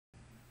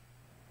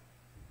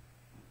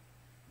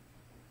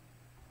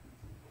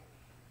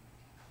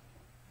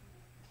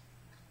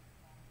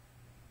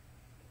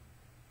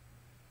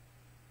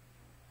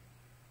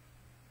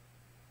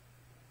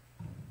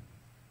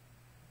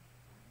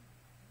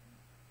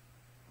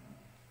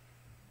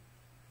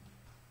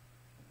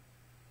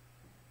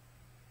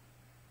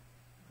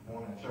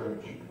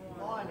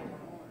Morning.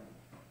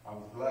 I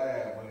was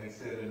glad when they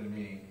said unto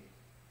me,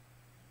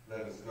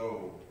 let us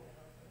go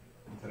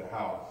into the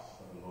house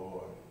of the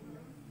Lord.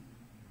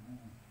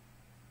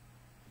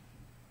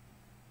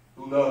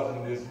 Who loves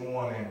him this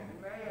morning?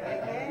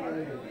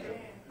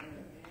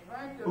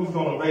 Who's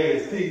going to obey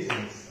his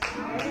teachings?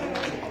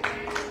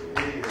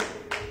 Yeah.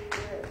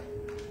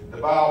 The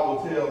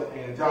Bible tells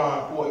me in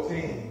John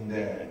 14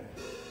 that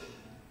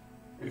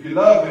if you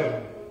love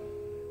him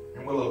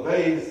and will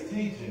obey his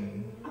teaching,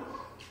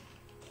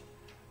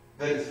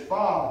 that his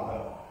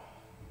Father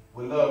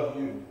will love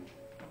you.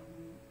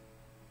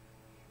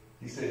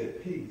 He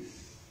said,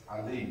 peace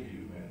I leave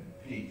you, and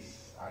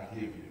peace I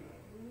give you.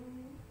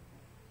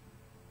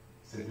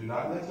 He said, do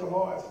not let your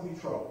hearts be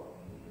troubled.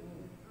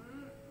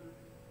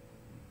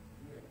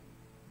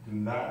 Do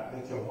not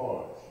let your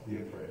hearts be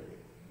afraid.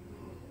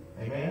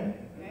 Amen?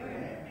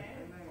 Amen.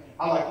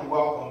 I'd like to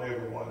welcome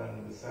everyone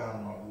under the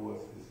sound of my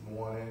voice this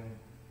morning.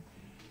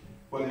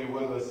 Whether you're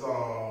with us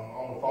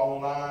on the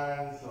phone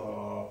lines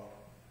or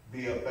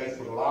via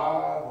Facebook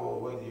Live, or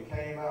whether you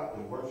came out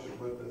to worship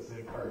with us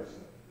in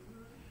person.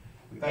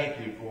 We thank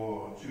you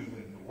for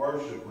choosing to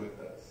worship with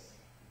us.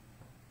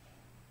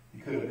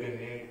 You could have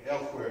been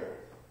elsewhere,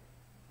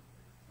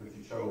 but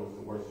you chose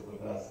to worship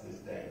with us this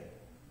day.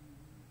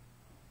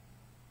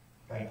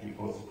 Thank you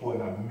for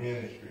supporting our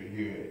ministry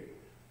here at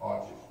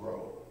Arches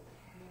Grove.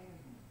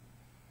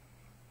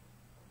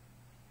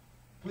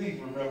 Please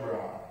remember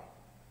our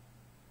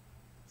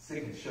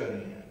sick and shut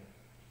in.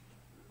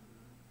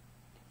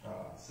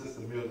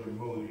 Sister Mildred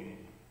Moody,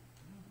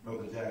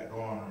 Brother Jack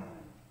Garner,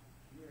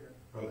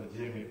 Brother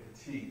Jimmy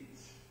Petit,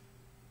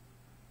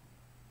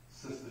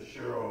 Sister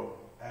Cheryl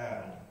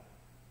Allen,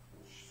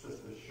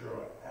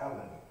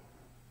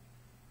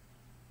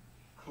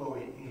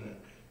 Chloe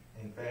Enoch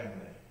and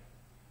family,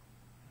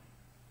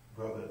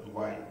 Brother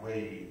Dwight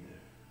Wade,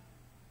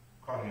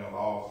 Cornel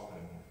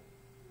Austin,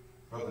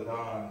 Brother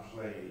Don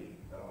Slade,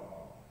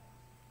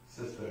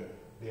 Sister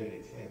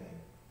Betty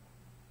Tennant,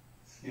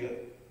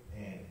 Skip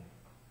and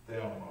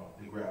Thelma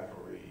DeGraff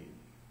Reed,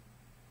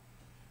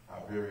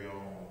 our very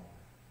own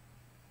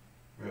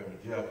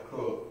Reverend Jeff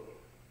Cook,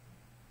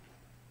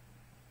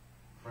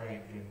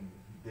 Frank and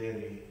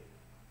Betty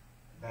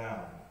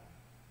Down,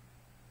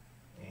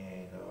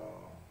 and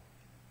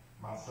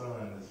my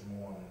son this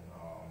morning,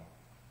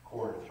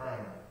 Corey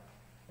Turner,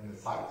 and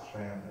the Sykes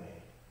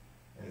family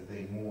as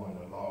they mourn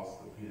the loss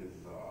of his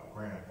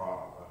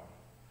grandfather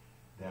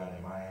down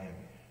in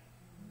Miami.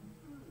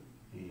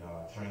 He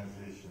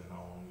transitioned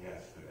on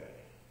yesterday.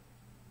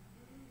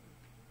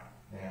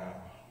 Now,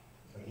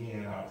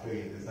 again, I'll tell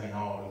you, this ain't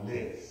all the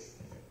list,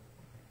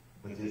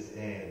 but just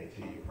add it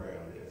to your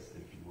prayer list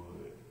if you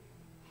would.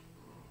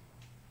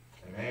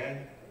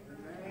 Amen?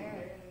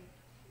 Amen.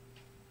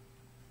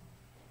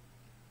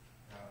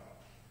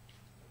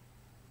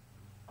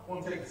 I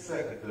want to take a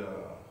second to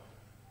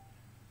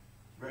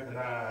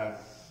recognize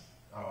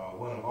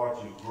one of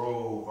Arches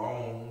Grove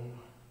own,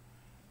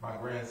 my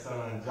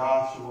grandson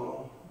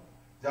Joshua.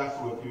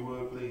 Joshua, if you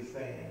would, please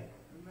stand.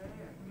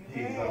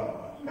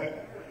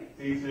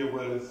 He's here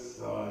with us.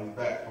 He's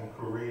back from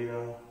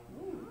Korea.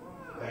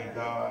 Thank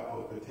God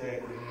for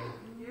protecting him.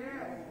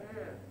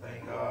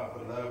 Thank God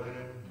for loving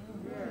him.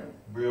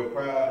 Real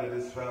proud of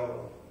this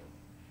fellow.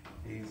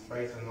 He's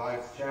facing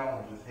life's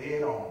challenges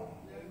head on.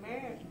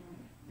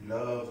 He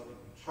loves to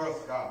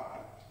trust God.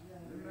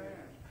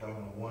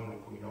 Becoming a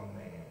wonderful young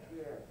man.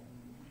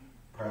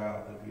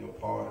 Proud to be a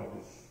part of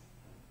his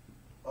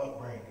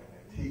upbringing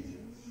and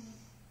teachings.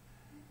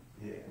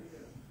 Yes.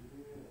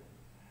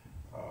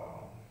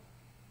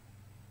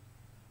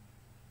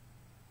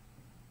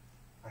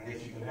 I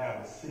guess you can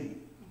have a seat,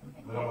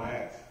 but I'm going to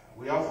ask.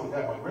 We also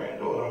got my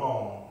granddaughter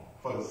home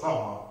for the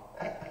summer.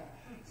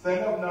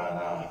 Stand up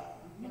now.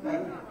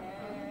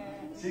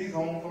 She's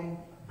home from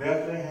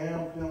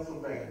Bethlehem,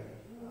 Pennsylvania.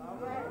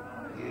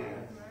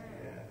 Yes.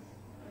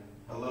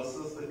 Her little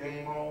sister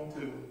came home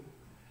too,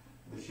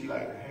 but she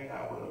liked to hang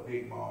out with her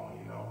big mama,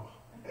 you know.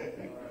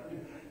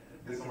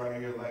 This one right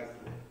here likes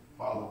to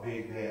follow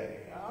Big Daddy.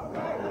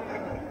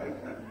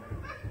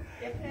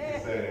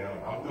 Say,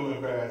 I'm too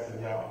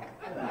embarrassing y'all.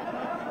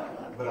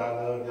 But I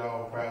love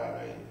y'all, proud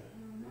of you.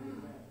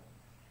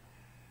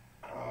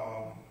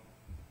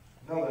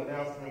 Another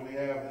announcement we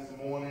have this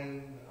morning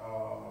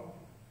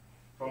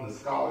from the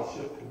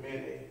scholarship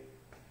committee.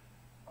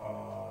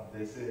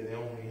 They said they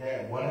only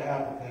had one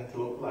applicant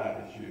to apply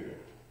this year.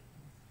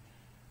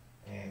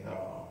 And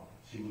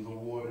she was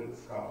awarded a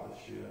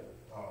scholarship.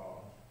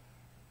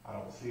 I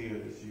don't see her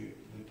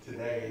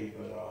today,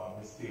 but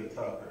Ms. Tia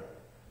Tucker,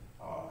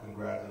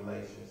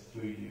 congratulations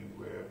to you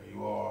wherever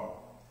you are.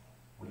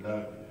 We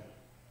love you.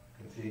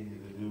 Continue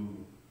to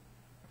do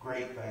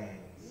great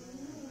things.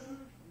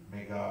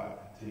 May God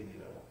continue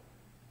to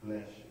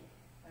bless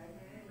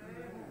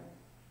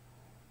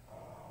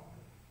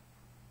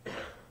you.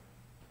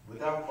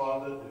 Without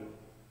further ado,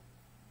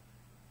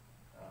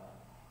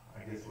 I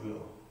guess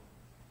we'll,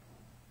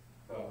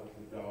 fellas,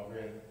 if y'all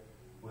ready,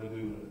 we'll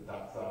do the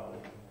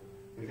doxology.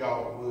 If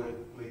y'all would,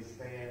 please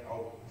stand.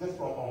 Oh, just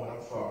for a moment,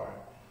 I'm sorry.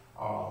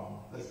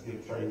 Let's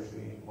give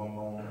Tracy one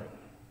moment.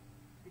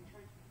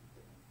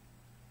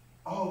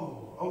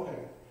 Oh,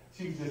 okay.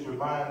 She was just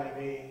reminding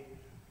me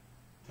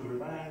to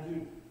remind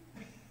you.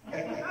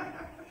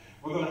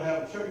 We're going to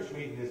have a church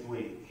meeting this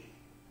week.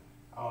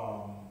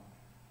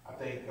 I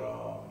think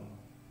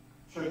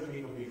church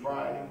meeting will be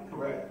Friday,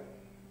 correct?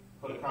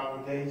 For the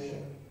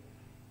congregation.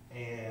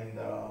 And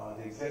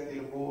the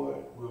executive board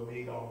will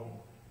meet on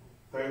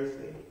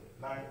Thursday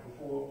night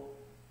before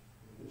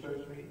the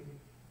church meeting.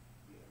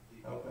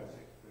 Okay.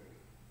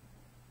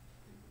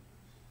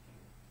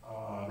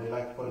 They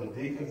like for the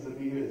deacons to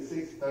be here at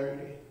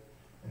 6:30,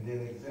 and then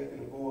the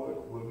executive board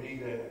will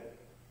meet at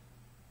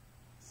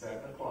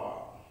 7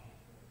 o'clock.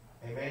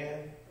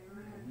 Amen?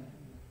 Amen.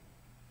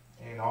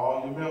 And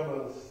all your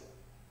members,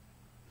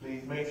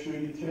 please make sure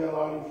you tell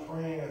all your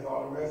friends,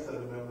 all the rest of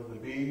the members to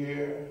be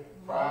here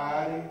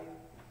Friday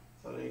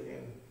so they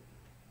can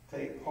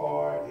take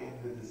part in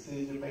the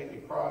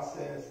decision-making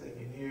process. They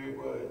can hear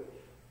what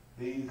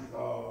these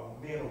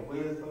men of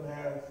wisdom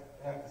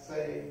have to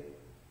say,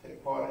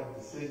 take part in the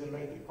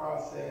decision-making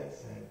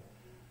process, and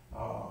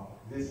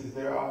this is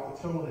their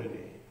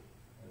opportunity.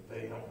 If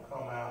they don't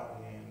come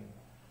out and,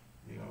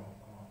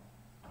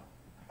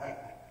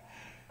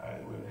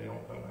 well, they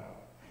don't come out.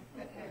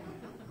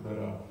 But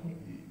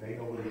they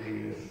know what it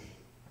is.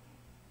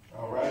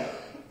 All right?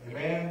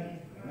 Amen?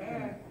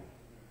 Amen.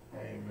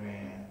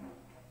 Amen.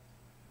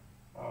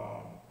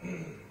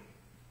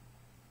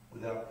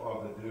 Without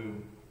further ado,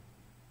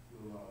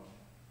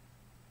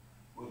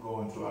 we'll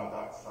go into our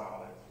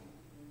doxology.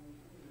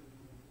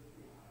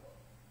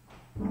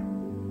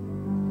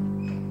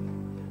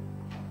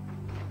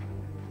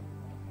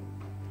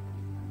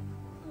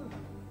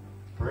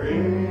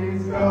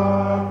 Praise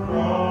God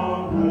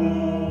from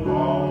whom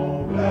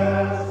all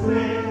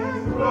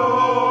blessings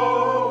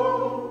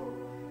flow.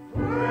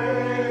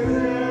 Praise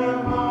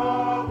Him,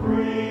 all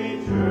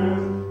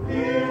creatures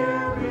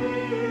here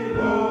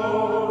below.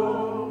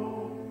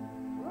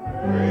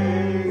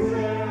 Praise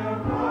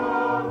Him,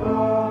 all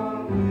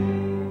the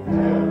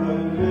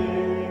heavenly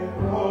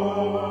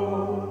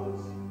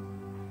hosts.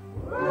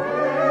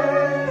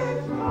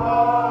 Praise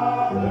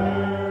Father,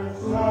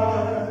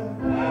 Son,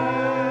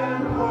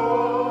 and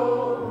Holy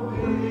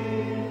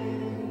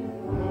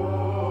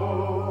Ghost.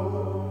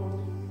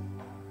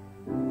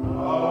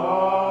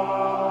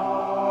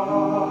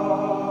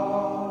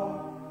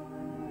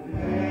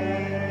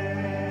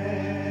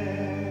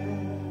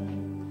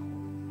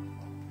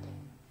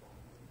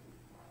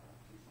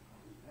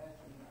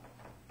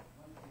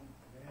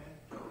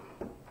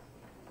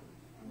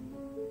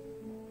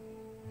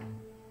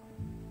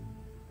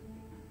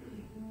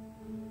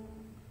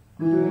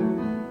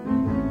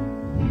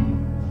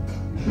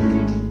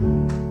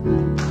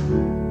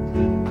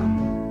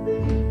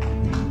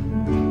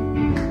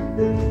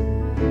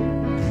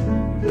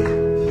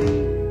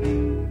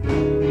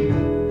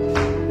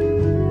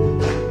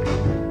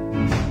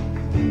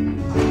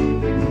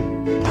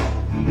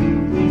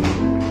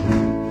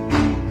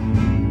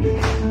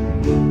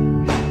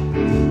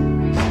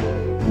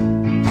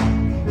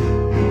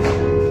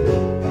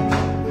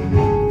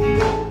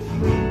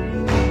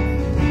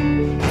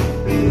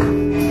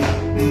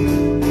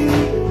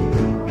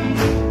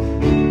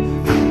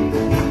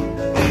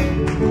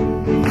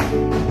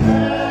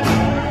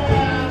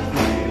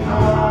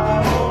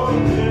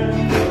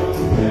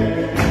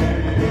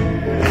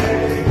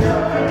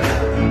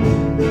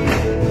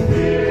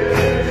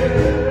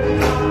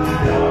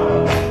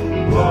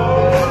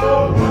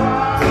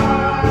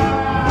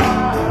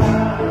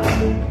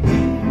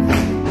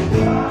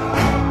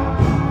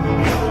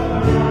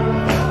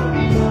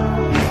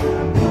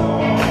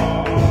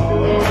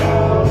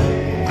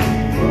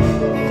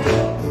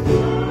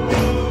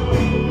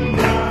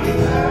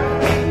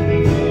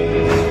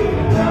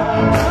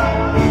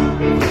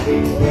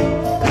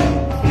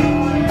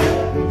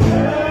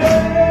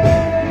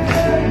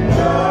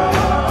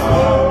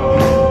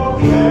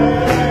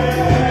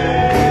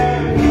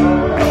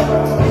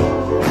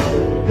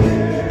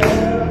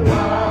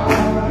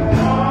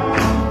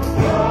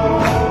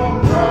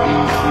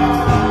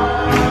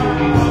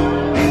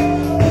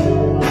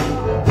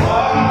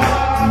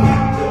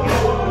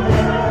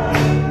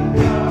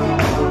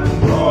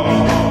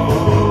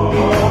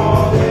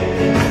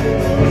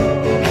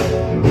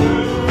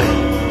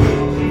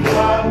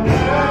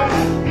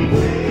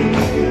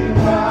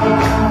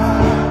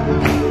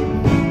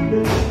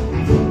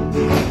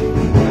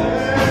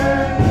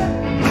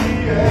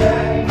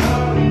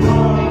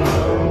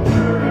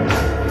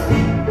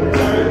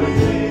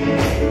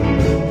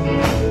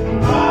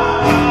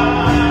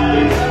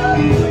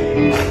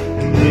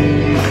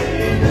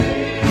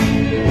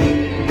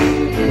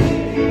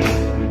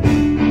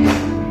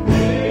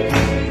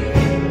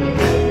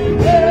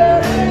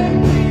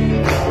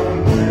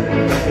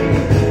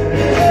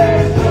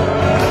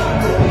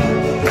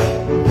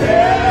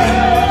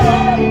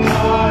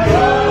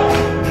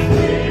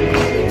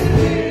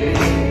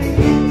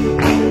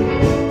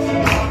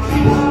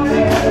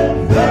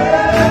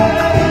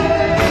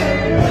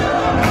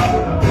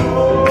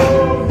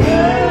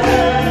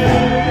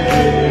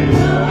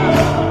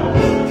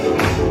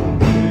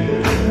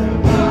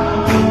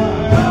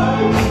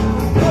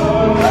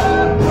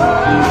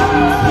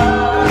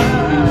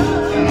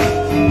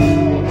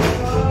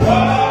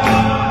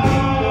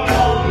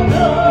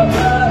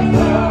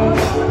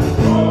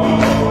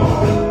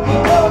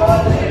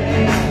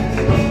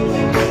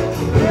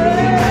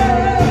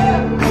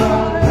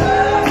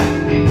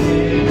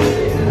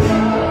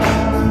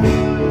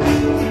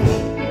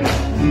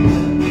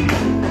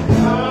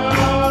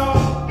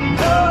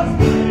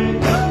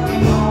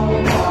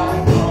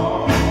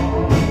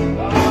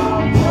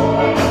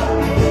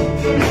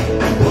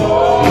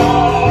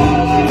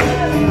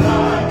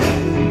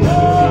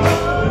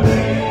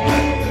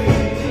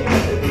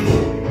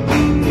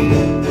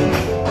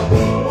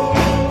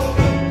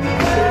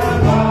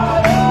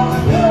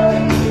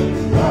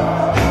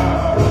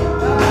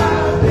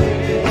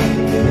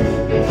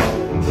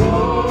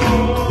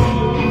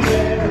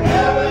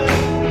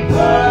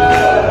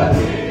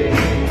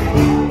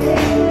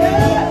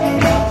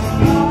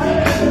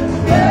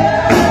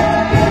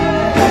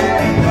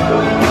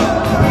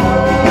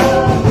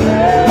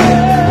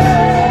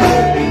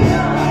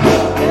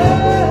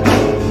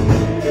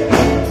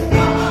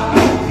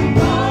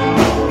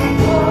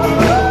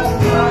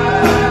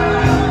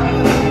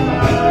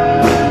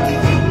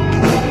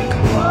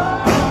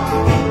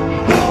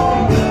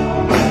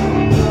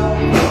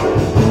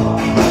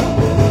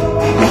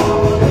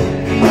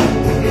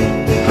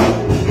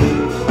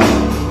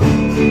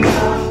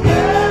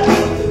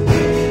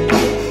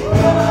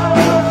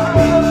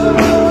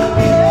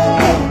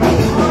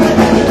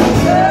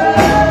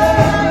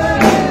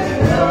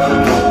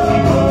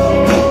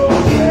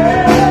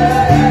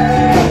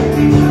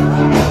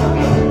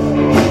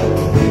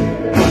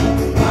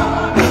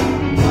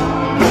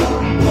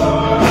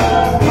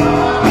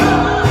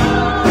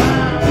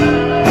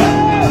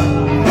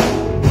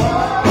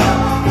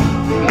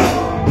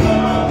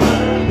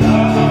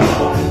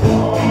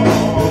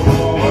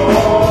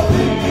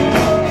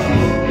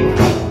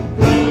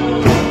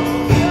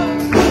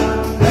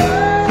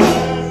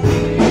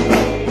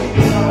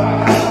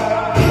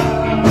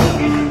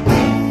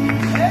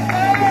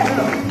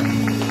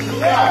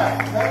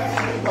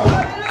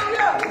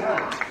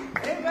 Hallelujah.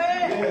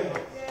 Amen.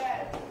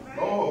 Yes.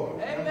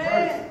 Lord, have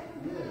mercy.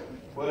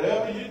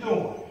 Whatever you're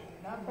doing,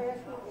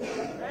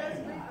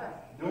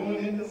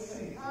 doing in the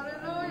season,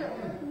 Hallelujah.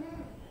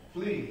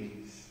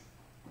 please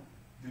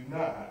do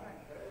not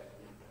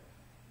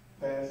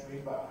pass me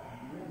by.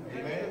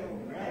 Amen.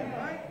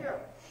 Thank you.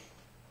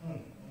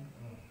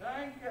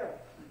 Thank you.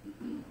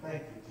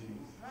 Thank you,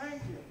 Jesus.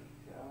 Thank you.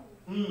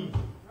 Mm.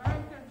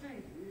 Thank you,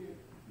 Jesus.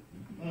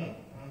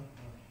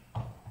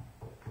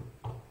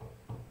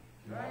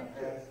 Do not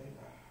pass me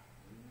by.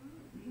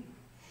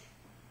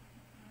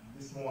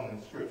 This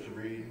morning's scripture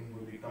reading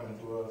will be coming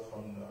to us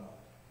from the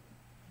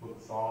book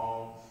of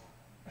Psalms.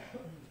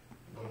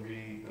 We're going to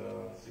read the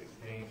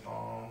 16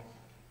 Psalms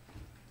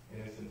in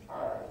its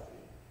entirety.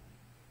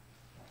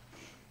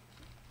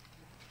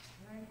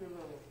 Thank you,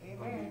 Lord. I'm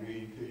going to be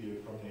reading to you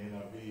from the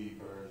NIV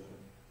version.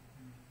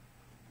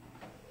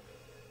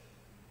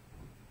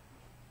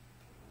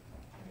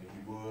 And if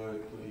you would,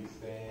 please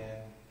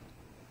stand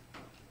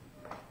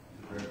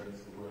to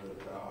reverence the word of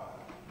God.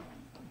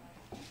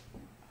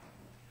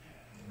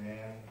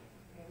 Amen.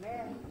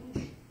 Amen.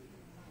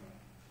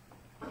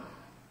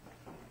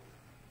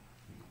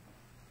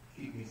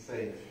 Keep me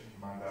safe,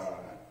 my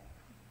God,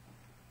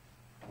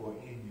 for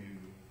in you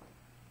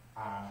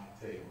I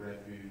take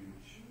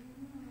refuge.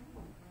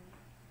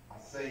 I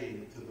say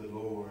to the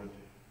Lord,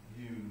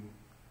 you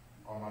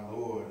are my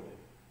Lord.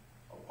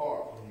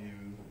 Apart from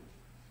you,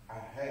 I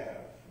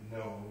have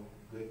no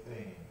good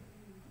thing.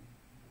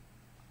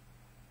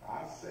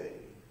 I say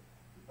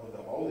of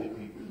the holy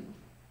people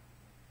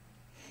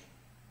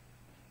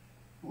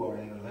who are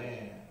in the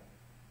land,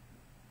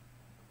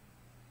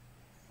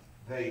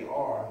 they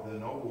are the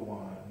noble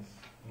ones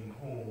in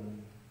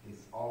whom is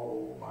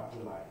all my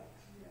delight.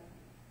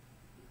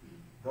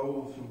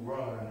 Those who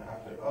run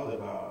after other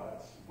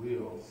gods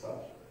will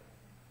suffer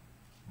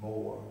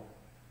more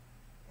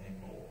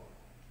and more.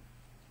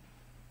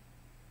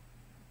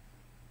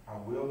 I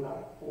will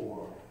not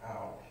pour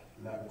out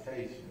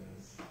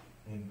lamentations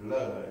in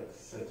blood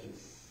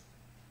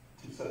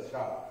to such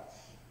gods,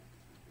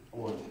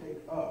 or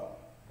take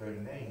up their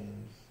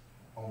names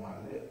on my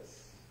lips.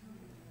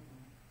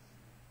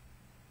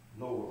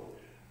 Lord,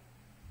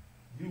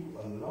 you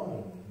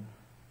alone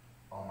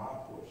are my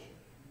portion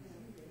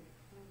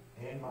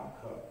and my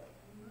cup.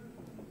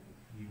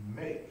 You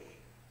make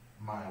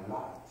my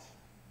lot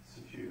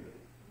secure.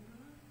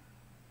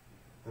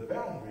 The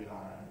boundary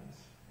lines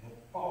have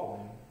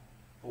fallen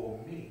for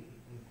me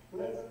in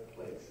pleasant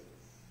places.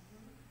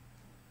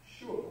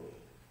 Surely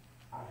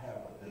I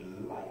have a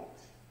delight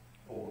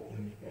for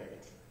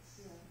inheritance.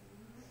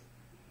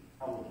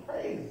 I will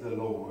praise the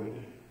Lord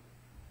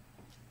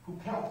who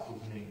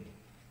counsels me.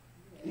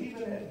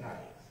 Even at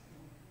night,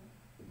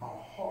 my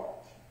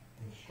heart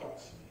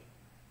instructs me.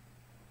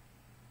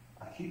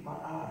 I keep my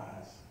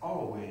eyes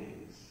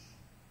always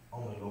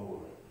on the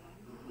Lord.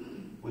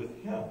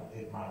 With him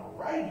at my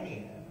right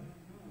hand,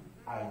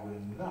 I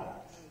will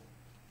not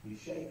be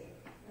shaken.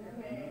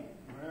 Amen.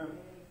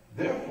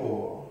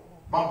 Therefore,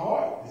 my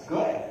heart is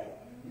glad,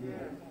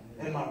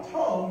 and my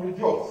tongue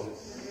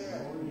rejoices.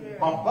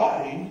 My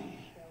body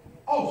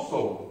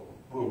also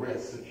will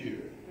rest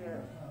secure,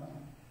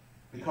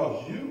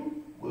 because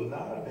you will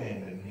not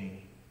abandon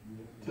me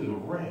to the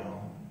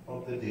realm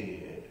of the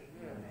dead,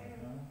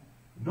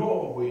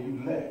 nor will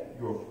you let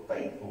your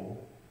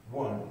faithful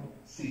one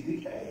see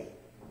decay.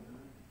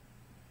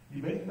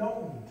 You make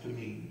known to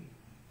me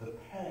the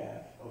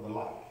path of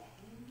life.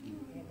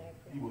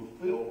 You will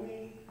fill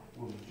me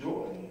with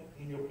joy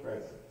in your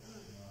presence,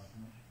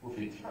 with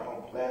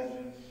eternal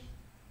pleasures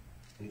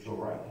at your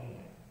right hand.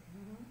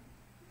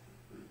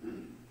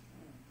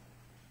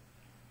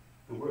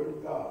 The word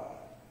of God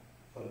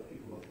for the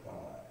people of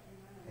God.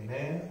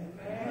 Amen?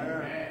 Amen.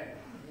 Amen.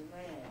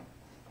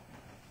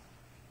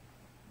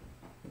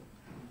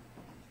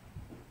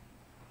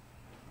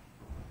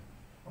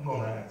 I'm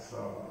going to ask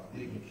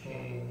Deacon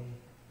King,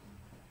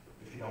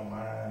 if you don't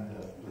mind,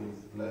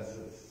 please bless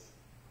us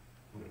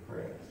with a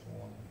prayer this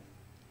morning.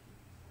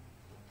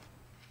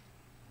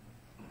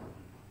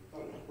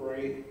 Let us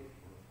pray.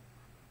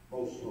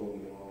 Most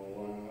holy, all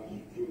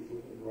wise,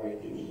 truthful, and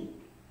righteous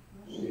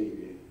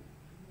Savior,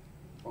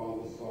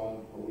 Father, Son,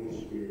 Holy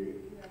Spirit,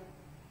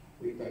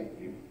 we thank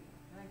you.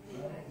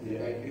 We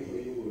thank you for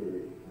your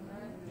word,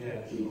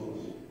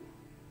 Jesus.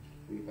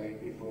 We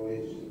thank you for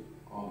his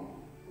honor.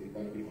 We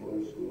thank you for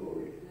his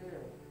glory.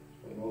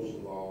 But most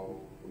of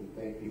all, we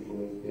thank you for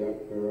his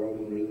death, burial,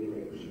 and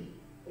resurrection,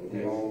 that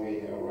we all may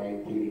have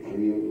right to the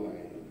tree of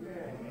life.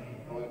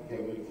 Lord,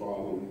 Heavenly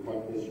Father, we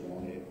come this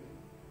morning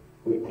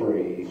with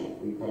praise.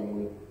 We come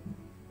with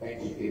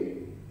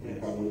thanksgiving. We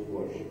come with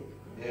worship.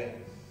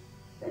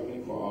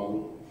 Heavenly Father,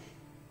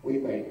 we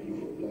thank you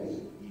for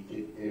blessing each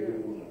and every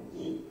one of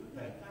us.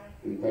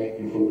 We thank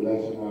you for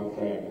blessing our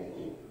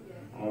families,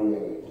 our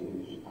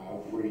relatives, our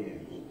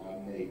friends, our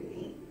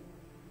neighbors.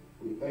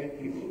 We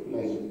thank you for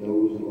blessing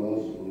those of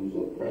us who's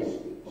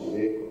oppressed,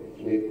 sick,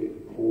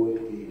 afflicted, poor,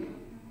 and needy.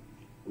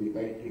 We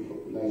thank you for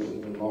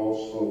blessing the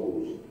lost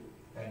souls.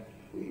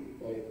 We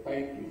thank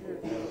Thank you for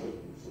blessing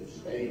and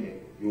sustaining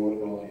your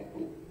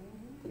anointing.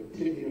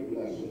 Continue to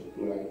bless us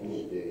throughout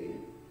this day.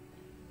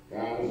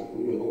 Guide us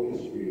through the Holy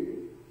Spirit.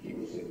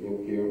 Keep us in your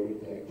care and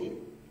protection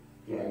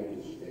throughout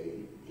this day.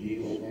 In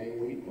Jesus' name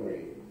we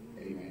pray.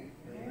 Amen.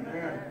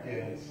 Amen.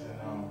 Yes,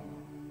 and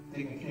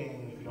Deacon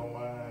King, if you don't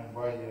mind,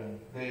 while you're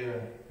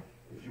there,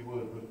 if you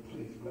would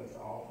please bless the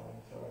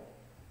offering, sir.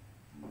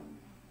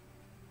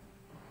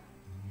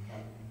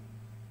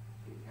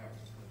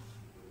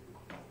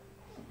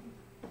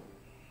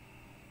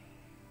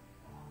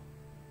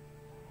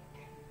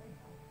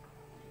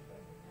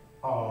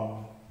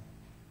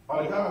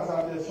 Are the guys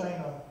out there,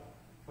 Shayna,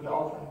 with the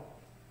offering?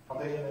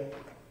 Are they in there?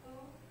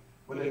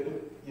 Will they?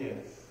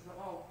 Yes.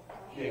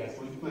 Yes.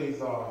 Would you please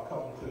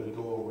come to the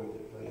door with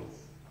it, please?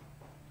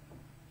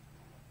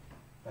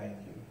 Thank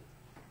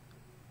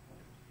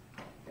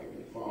you.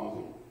 Heavenly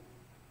Father,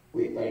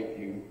 we thank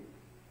you.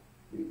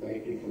 We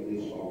thank you for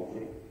this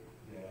offering.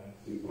 Yes.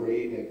 We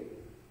pray that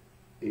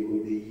it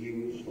will be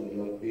used for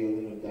the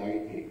upbuilding of thy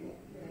kingdom.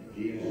 In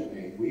Jesus'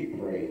 name we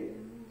pray.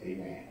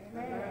 Amen.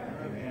 Amen.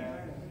 Amen.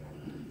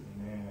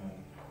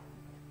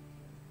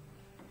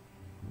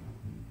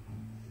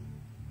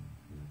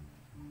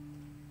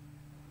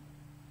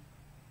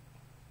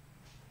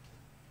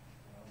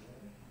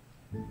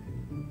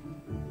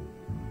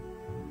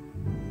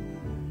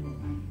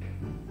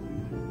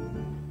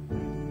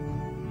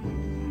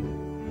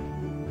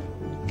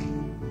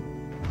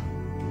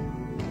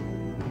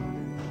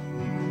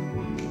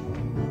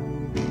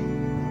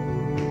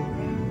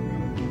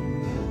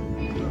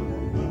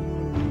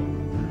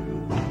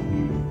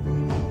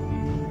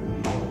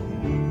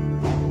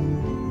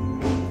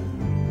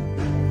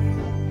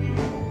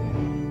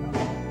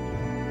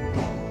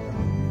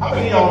 How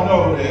many of y'all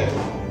know that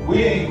we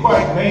ain't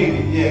quite made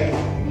it yet?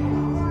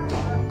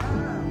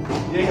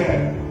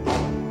 Yeah.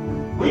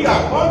 We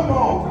got one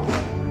more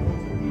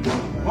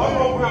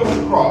river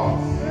to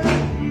cross.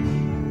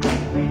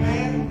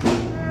 Amen.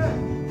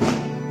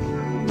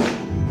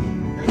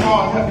 Can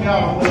y'all help me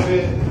out a little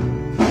bit?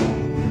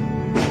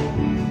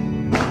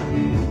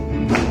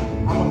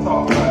 I'm gonna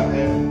talk about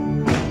that.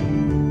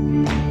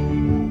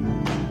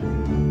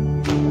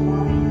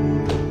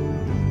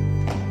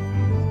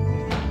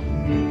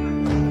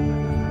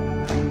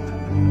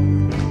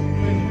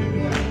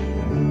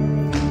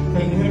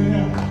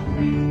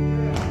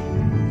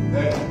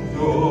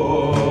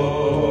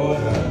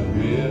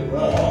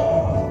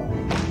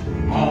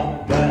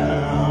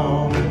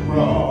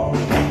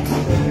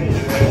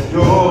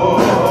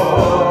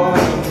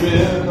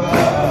 Yeah.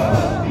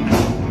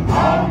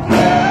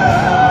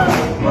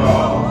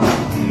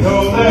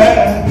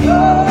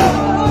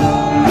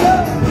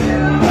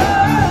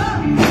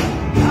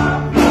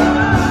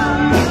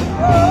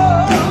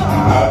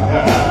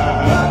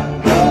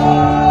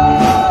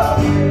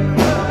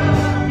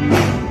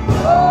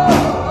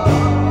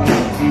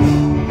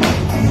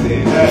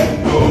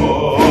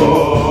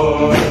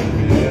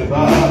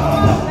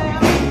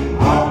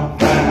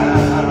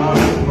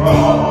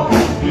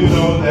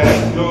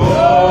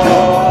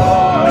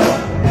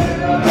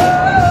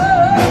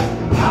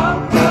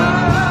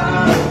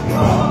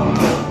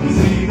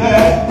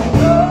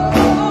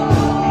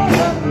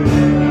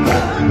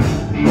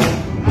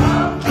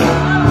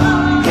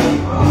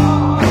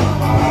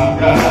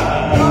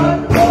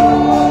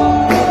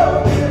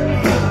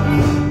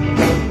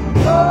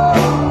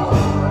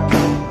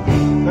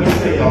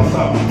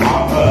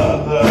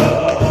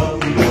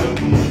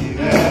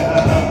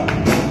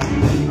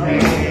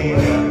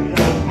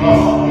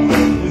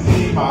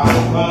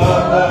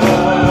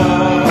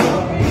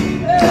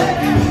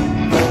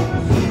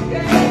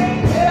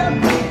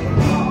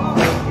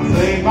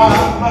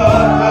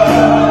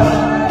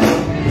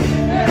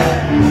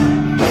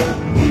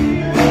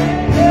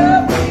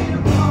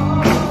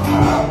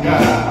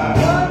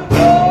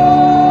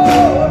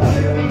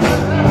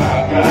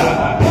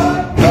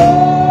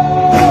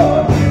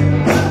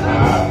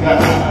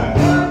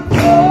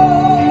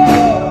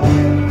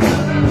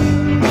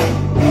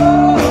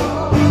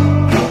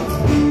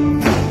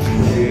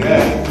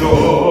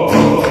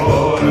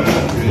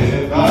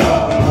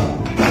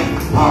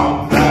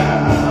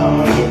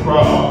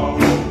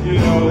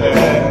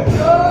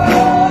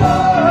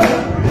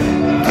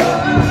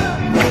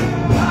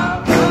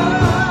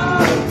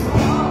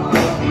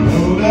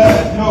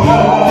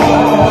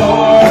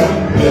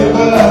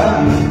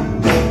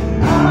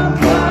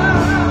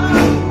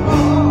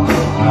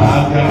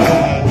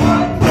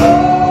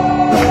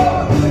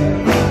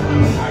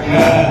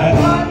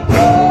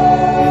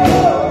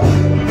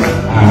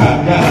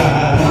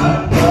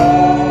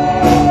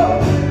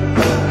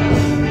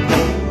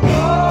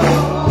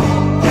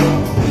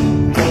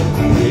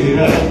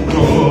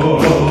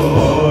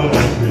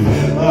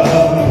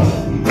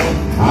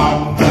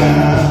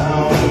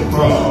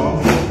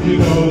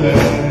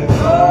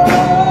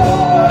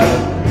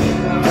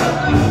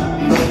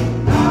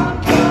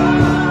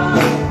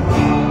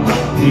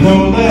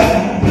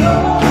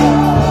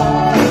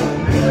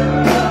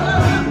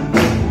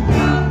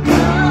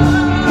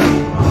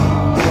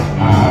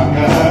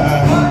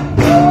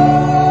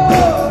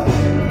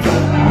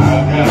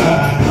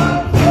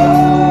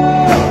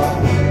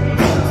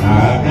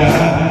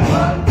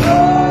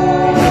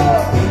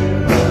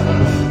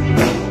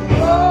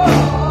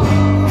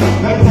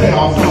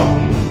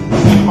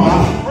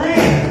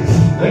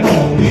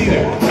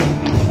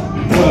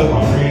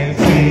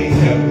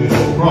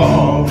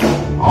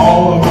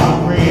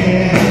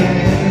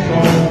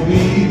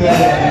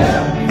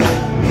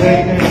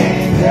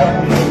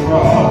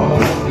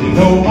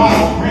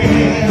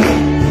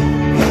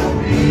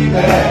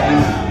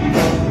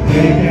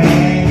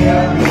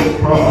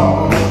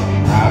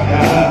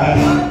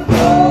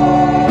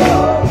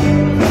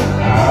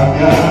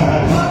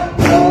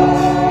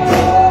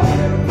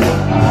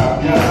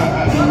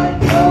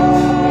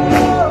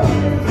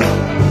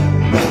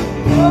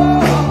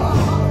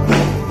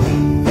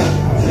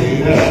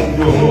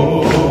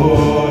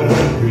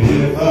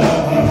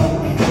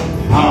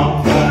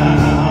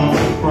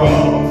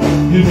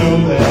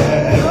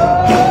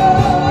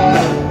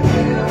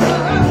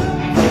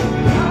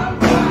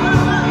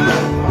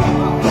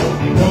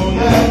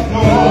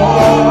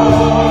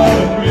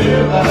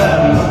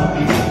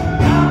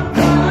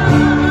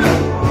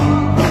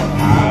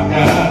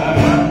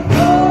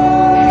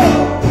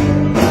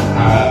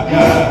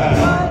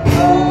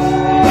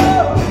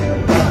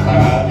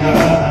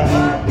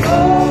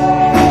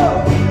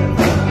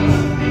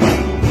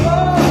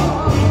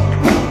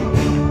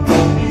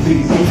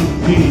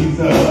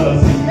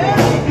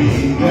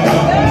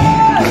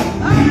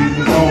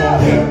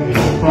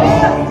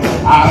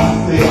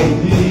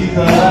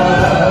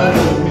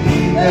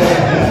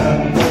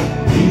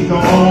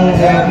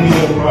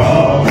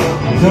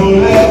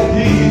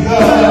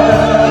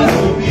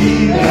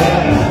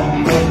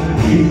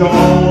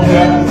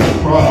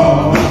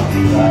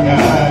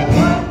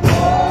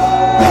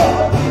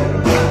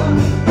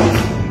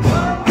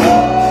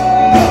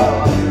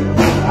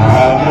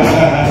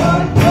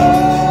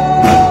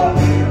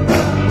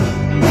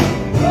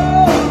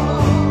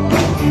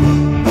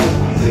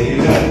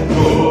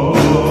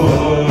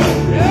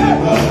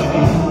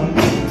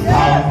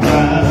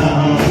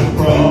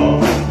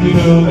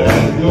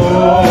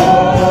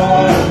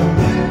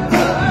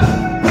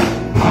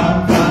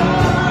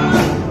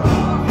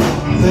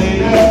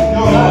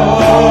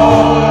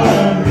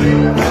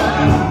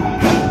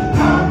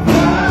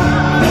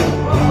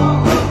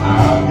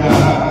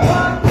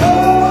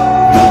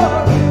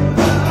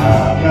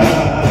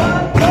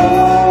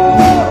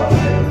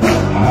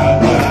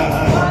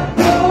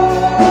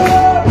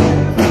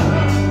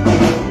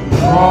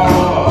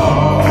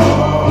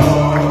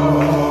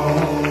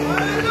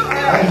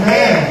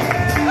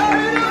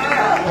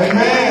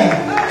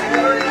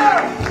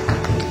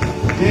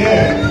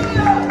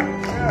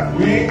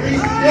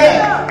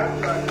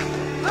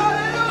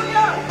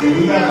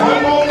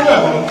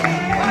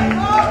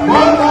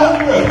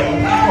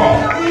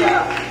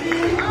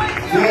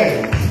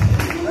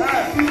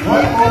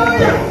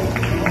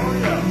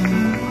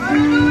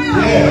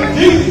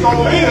 Jesus is going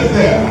to lead us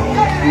there.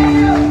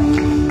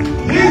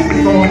 Jesus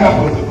is going to help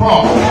us to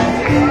cross.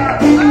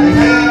 Amen.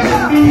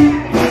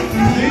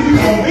 Jesus is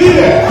going to be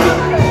there.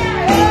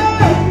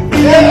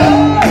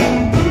 Yeah.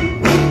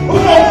 Who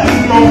knows Jesus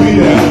is going to be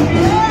there?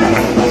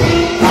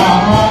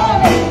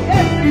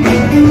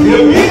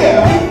 He'll be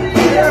there.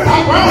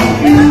 I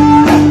promise you.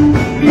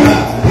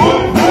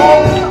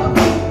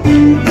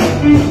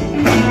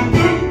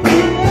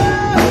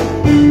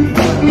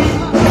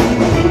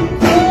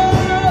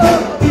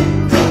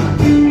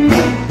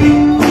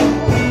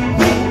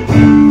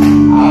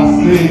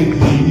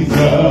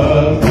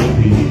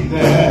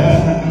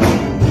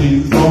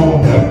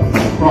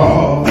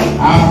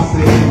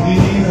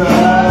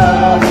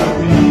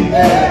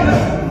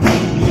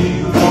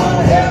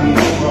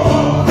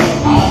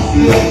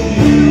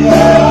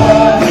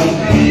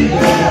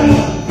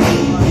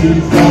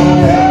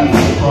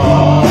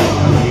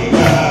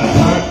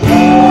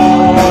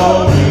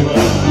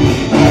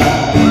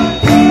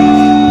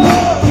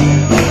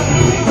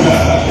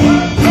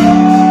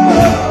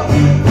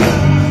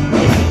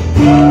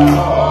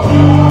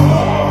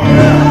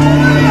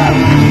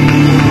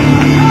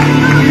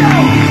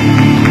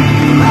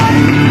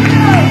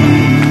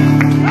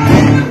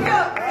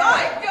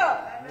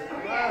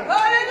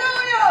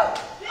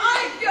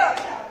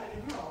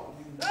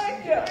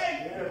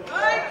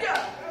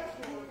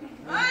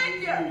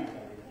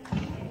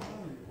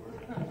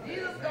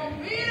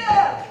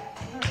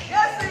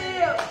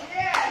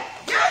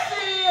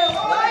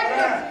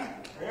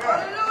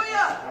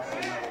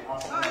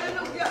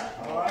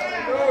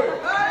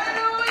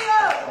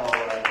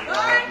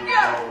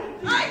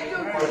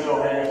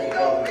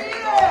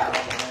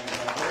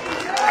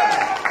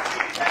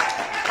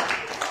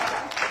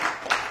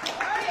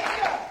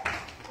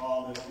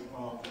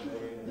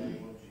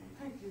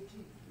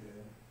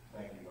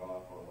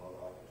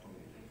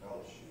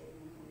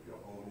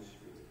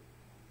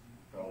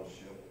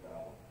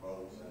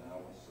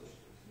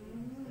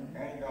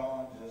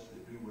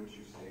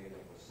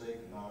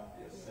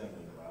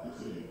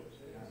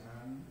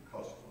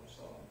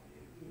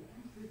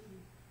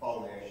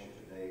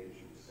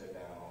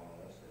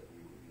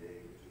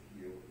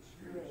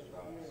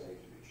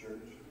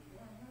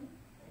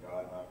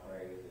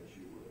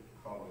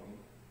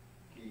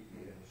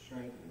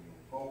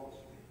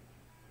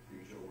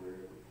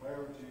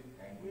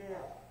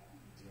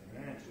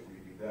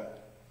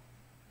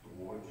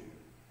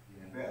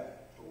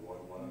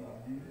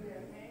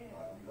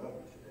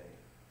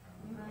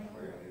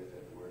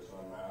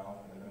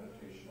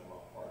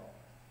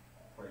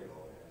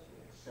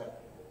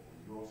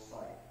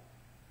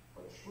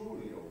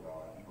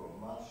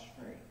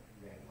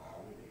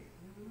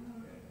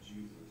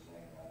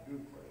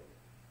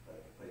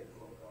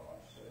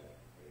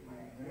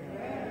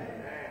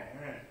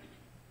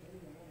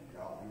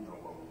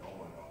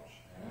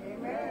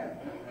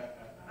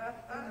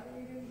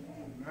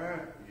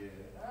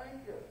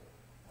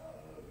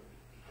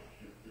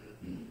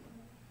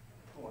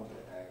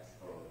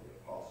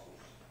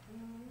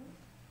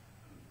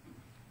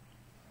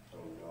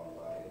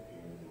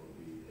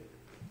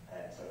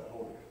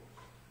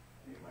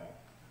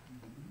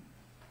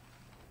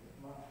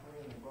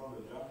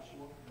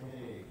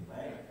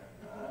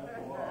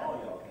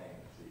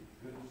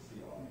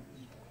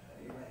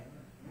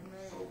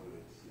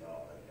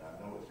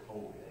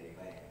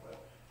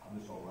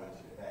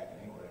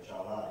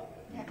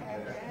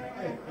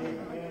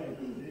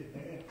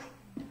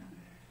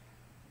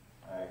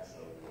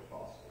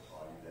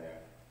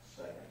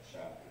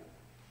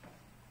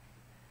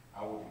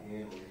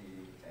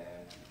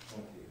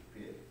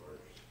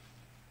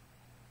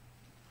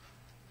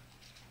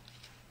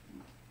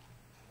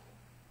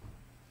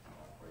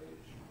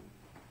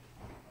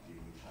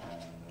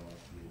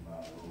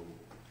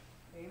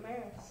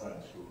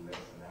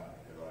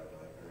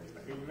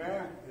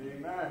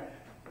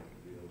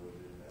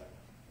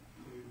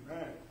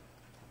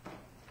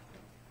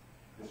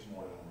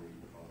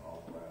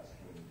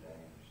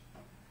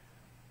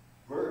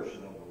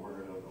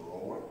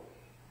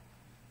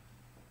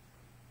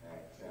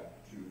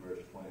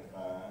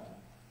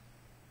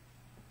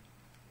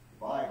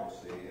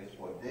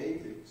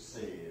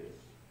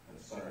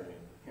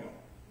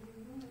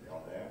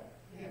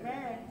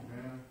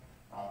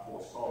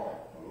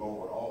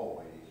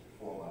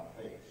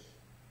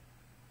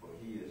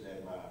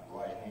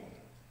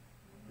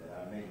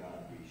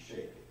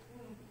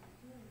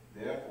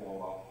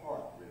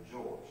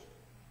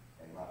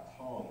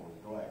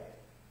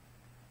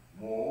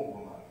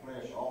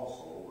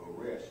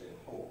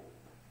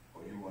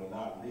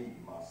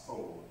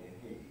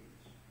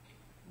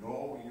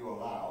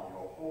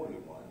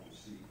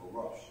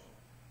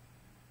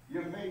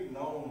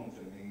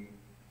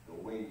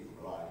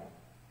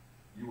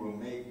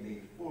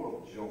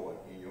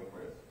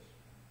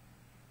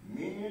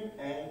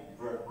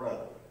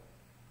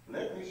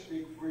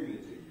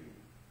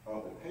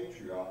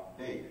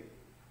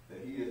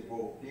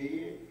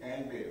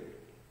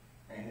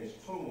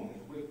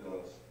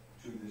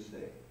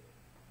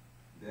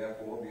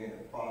 Therefore, being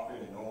a prophet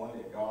and knowing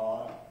that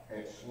God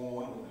had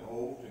sworn with an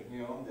oath to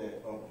him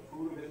that of the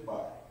fruit of his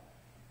body,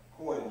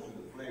 according to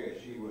the flesh,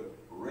 he would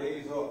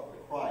raise up the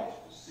Christ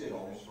to sit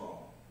on his throne.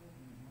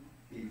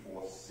 He,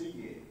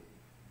 foreseeing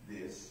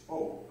this,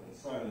 spoke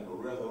concerning the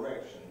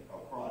resurrection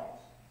of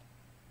Christ,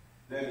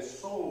 that his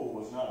soul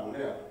was not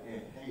left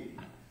in Hades,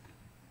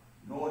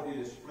 nor did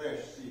his flesh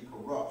see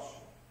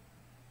corruption.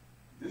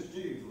 This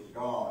Jesus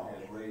God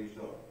has raised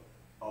up,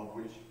 of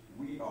which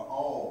we are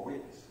all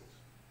witnesses.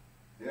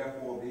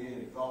 Therefore,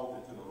 being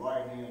exalted to the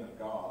right hand of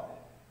God,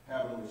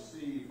 having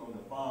received from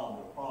the Father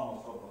the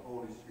promise of the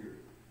Holy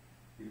Spirit,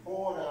 he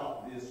poured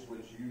out this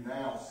which you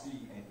now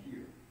see and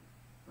hear.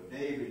 For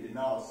David did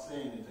not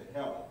ascend into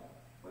heaven,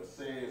 but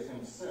says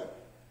himself,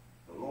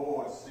 the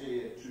Lord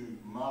said to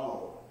my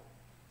Lord,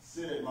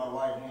 sit at my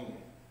right hand,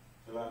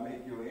 till I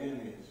make your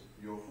enemies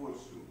your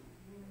footstool.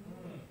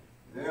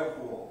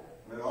 Therefore,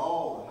 let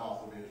all the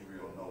house of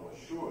Israel know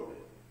assuredly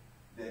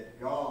that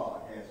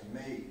God has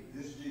made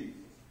this Jesus,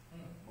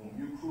 whom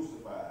you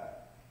crucified,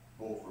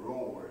 both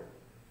Lord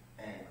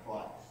and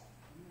Christ.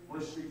 I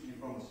want to speak to you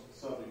from the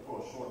subject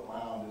for a short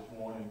while this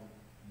morning,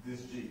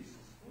 this Jesus.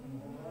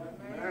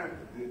 Amen.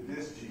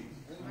 This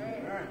Jesus.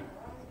 Amen.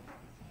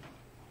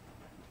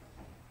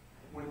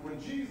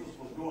 When Jesus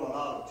was doing a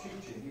lot of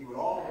teaching, he would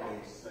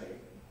always say,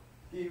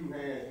 he who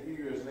has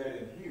ears, let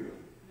him hear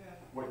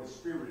what the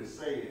Spirit is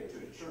saying to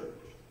the church.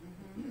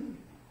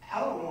 I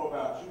don't know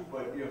about you,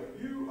 but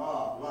if you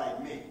are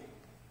like me,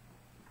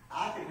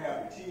 I can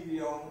have the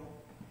TV on,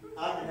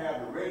 I can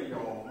have the radio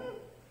on,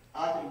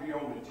 I can be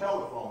on the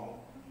telephone,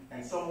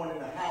 and someone in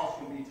the house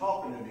can be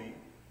talking to me.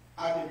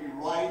 I can be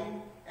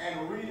writing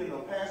and reading a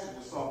passage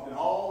or something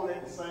all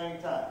at the same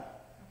time.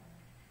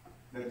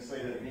 Let me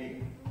say that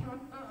again.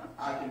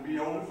 I can be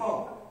on the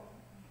phone.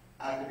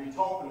 I can be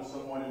talking to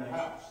someone in the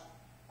house.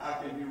 I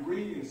can be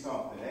reading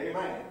something.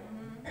 Amen.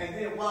 And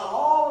then while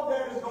all of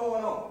that is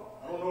going on,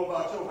 I don't know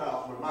about your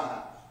house, but my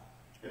house.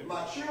 If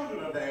my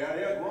children are there,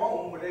 they're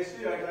grown, but they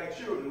still act like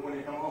children when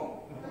they come home.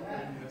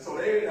 So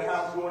they're in the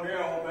house doing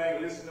their own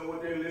thing, listening to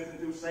what they're listening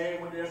to,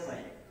 saying what they're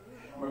saying.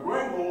 My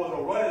grandboys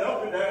are running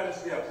up and down the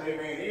steps,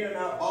 amen, in and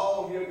out,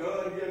 ball here,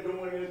 gun here,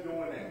 doing this,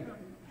 doing that.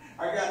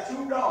 I got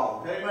 2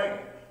 dogs, amen.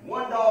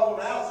 One dog on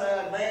the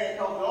outside, mad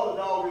because the other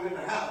dog is in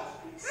the house,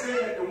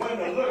 sitting at the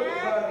window looking,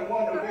 trying to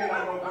wonder when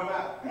I'm going to come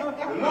out. The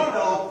little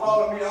dog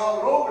followed me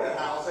all over the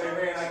house,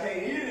 amen. I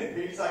can't eat in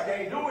peace, I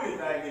can't do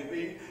anything in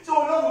peace.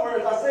 So in other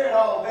words, I said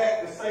all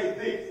that to say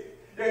this,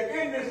 that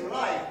in this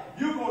life,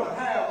 you're going to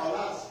have a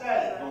lot of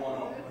static going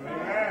on.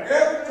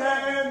 Every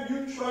time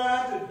you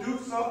try to do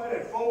something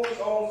and focus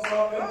on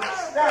something,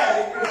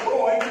 static is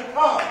going to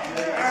come.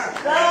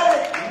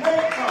 Static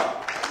may come.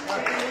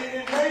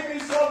 It may be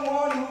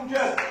someone who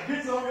just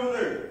gets on your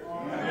nerve.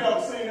 Have you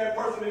ever seen that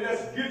person that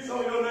just gets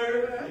on your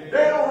nerve?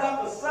 They don't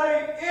have to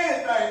say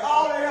anything.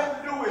 All they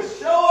have to do is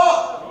show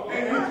up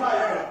and you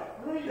tighten up.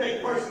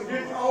 That person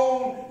gets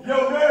on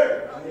your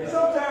nerve.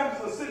 Sometimes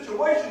it's a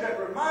situation that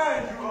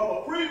reminds you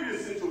of a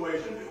previous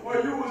situation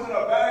where you was in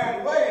a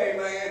bad way,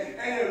 amen,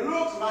 and it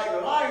looks like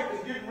life is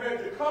getting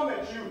ready to come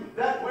at you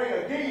that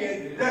way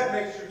again. That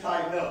makes you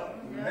tighten up.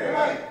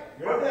 Amen.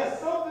 But there's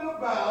something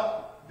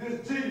about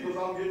this Jesus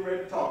I'm getting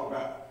ready to talk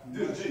about.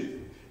 This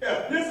Jesus.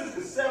 Yeah, this is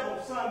the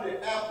 7th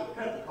Sunday after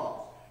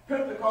Pentecost.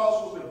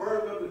 Pentecost was the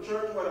birth of the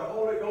church where the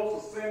Holy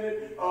Ghost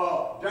ascended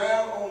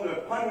down on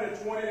the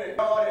 120 that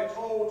God had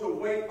told to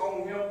wait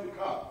on him to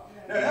come.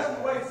 Now that's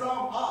the way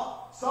some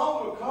are.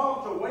 Some will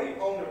come to wait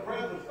on the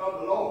presence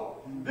of the Lord.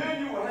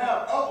 Then you will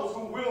have others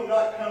who will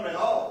not come at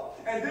all.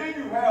 And then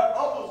you have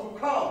others who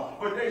come,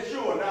 but they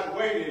sure not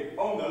waiting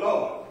on the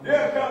Lord.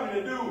 They're coming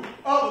to do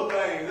other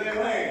things,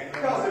 amen.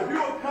 Because if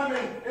you're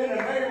coming in the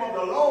name of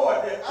the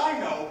Lord, that I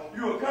know,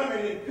 you are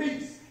coming in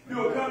peace.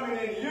 You are coming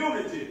in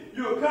unity.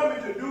 You are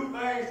coming to do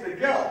things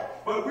together.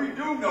 But we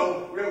do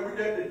know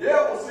that the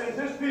devil sends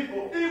his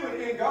people,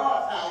 even in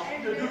God's house,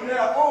 to do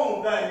their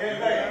own thing.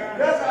 Amen.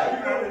 That's how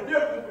you know the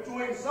difference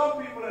between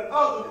some people and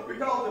others,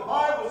 because the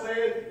Bible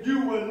says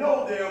you will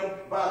know them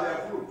by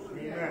their fruits.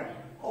 Amen.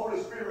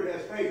 Holy Spirit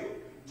has failed.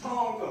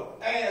 Tongues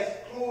of ash,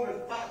 cloven,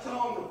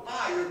 tongues of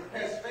fire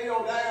has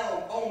fell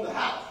down on the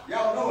house.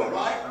 Y'all know it,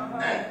 right?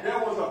 And there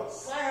was a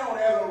sound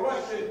as a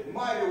rushing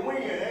mighty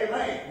wind.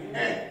 Amen.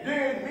 And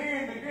then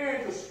men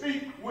began to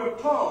speak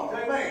with tongues.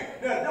 Amen.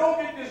 Now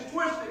don't get this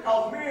twisted,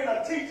 because men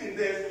are teaching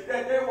this,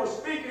 that they were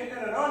speaking in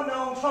an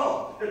unknown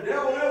tongue. The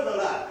devil is a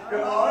lie. The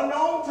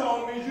unknown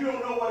tongue means you don't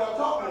know what I'm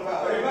talking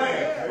about.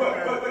 Amen.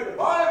 But the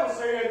Bible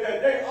says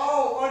that they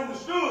all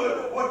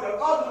understood what the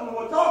others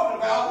were talking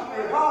about,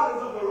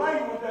 regardless of the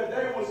language that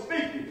they were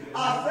speaking.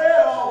 I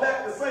said all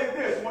that to say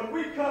this. When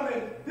we come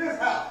in this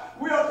house,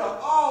 we are to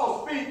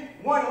all speak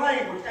one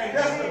language, and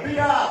that's the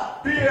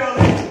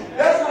B-I-B-L-E.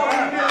 That's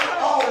why we get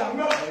all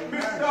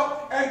mixed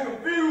up and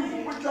confused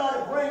when we try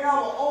to bring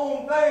our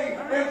own thing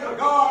into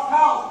God's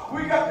house.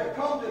 We got to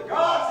come to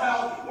God's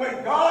house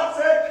when God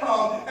said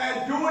come,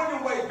 and do it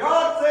the way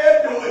God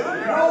said do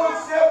it. No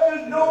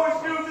exceptions, no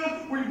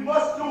excuses. We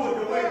must do it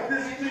the way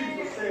this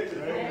Jesus said to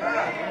do it.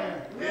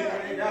 And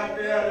when they got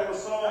there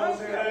was someone who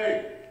said,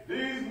 hey,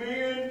 these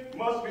men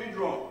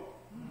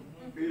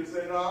Peter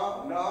said,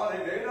 no,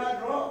 they're not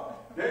drunk.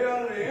 They're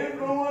under the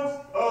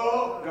influence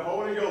of the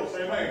Holy Ghost.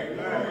 Amen. He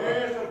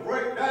began to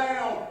break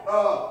down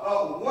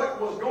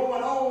what was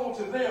going on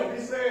to them.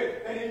 He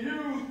said, and he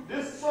used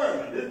this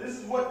sermon. This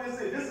is what this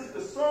is. This is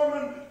the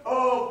sermon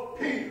of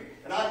Peter.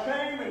 And I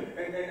came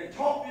and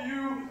talked to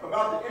you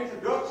about the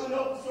introduction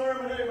of the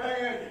sermon,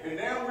 amen. And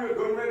now we're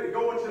getting ready to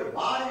go into the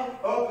body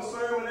of the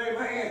sermon,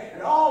 amen.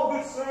 And all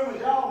good sermons,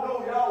 y'all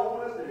know y'all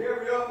want us to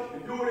hurry up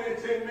and do it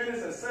in 10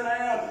 minutes and sit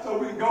down so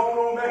we can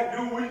go on back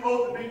and do what we're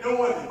supposed to be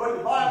doing. But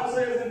the Bible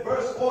says in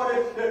verse 40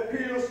 that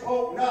Peter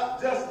spoke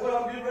not just what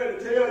I'm getting ready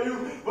to tell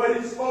you, but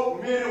he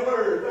spoke many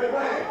words, amen.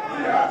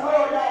 See, I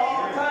tell y'all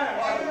all the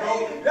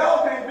time,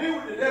 y'all can't be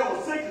with the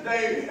devil 6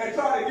 days and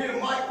try to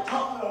get Michael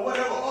Thompson or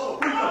whatever other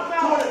preacher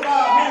 25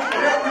 minutes to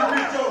help you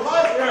get your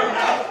life straightened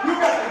out. You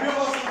got to give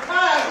us some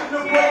time to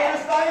break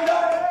this thing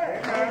down.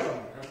 Amen.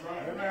 That's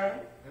right. Amen.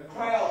 The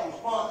crowd's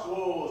response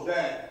was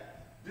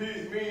that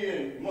these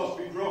men must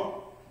be drunk.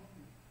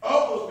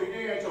 Others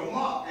began to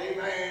mock,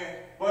 amen.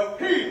 But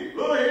Peter,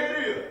 look here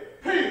it is.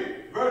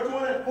 Peter,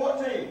 verse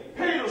 14,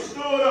 Peter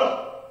stood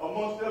up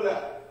amongst the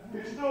 11.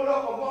 He stood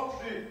up amongst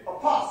the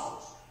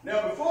apostles.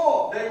 Now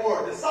before they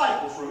were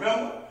disciples,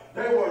 remember?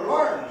 They were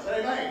learners,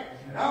 amen.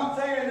 And I'm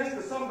saying this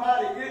to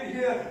somebody in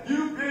here.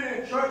 You've been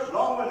in church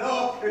long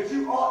enough that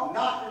you ought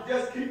not to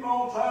just keep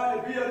on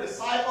trying to be a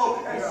disciple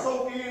and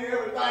soak in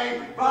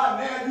everything.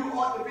 By now you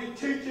ought to be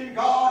teaching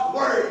God's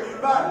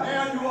word. By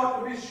now you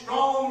ought to be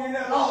strong in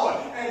the Lord.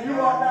 And you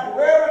ought not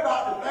worry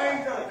about the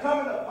things that are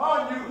coming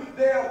upon you.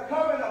 They are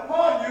coming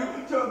upon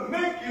you to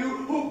make you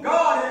who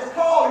God has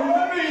called you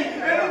to be in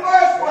the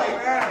first place.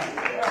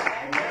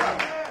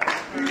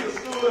 Peter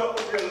stood up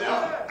with the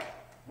 11.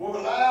 With a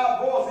loud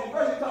voice, he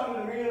talking to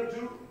the men of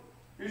Judah.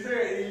 He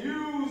said he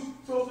used,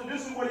 so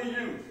this is what he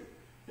used.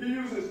 He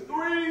uses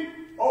 3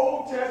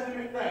 Old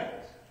Testament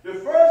things. The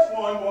first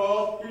one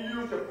was he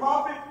used the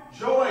prophet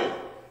Joel.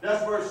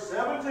 That's verse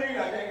 17.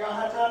 I ain't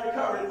got time to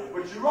cover it,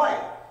 but you're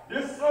right.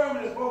 This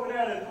sermon is broken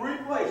down in 3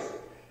 places.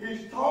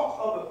 He talks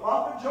of the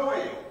prophet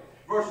Joel,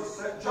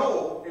 verses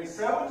Joel in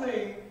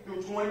 17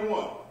 through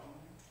 21.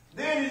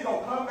 Then he's going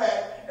to come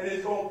back and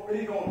he's going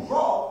to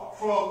draw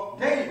from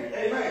David.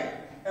 Amen.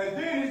 And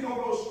then he's going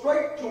to go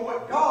straight to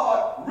what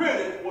God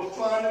really was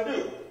trying to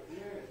do.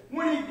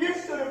 When he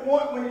gets to the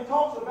point when he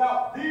talks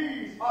about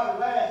these are the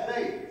last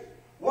days,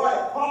 what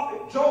the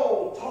prophet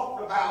Joel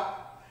talked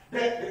about,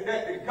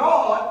 that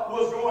God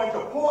was going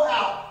to pour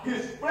out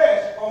his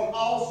flesh on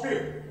all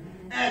spirit.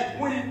 And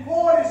when he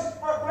poured his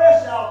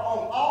flesh out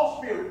on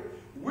all spirit,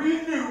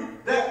 we knew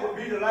that would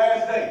be the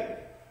last day.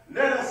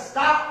 Let us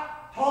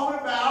stop talking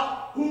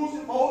about who's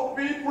supposed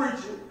to be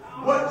preaching,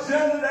 what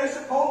gender they're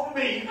supposed to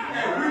be,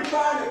 and we're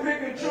trying to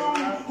pick and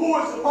choose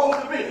who it's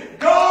supposed to be.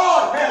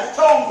 God has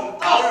chosen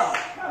us.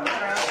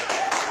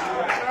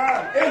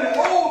 In the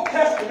Old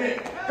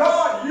Testament,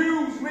 God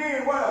used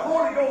men where the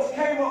Holy Ghost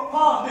came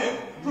upon them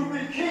to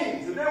be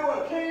kings. If there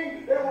was a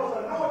king, they was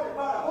anointed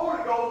by the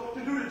Holy Ghost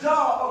to do the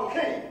job of a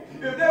king.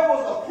 If there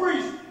was a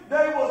priest,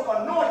 they was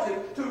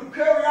anointed to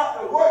carry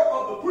out the work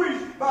of the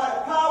priest by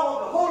the power of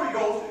the Holy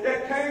Ghost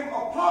that came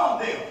upon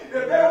them.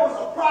 If there was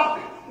a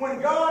prophet, when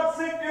God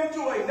sent them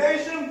to a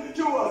nation,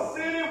 to a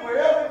city,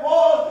 wherever it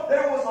was, they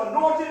was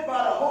anointed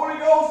by the Holy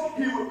Ghost.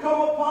 He would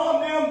come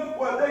upon them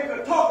where they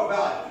could talk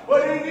about it.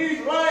 But in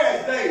these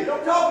last days,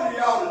 I'm talking to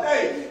y'all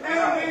today,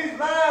 in these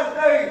last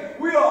days,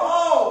 we are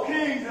all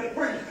kings and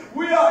priests.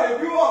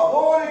 If you are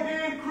born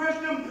again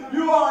Christian,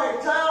 you are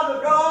a child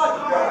of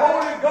God. The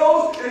Holy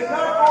Ghost is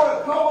not going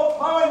to come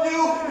upon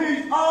you.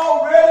 He's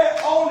already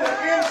on the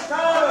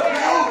inside of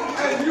you,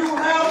 and you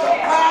have the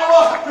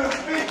power to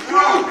speak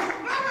truth.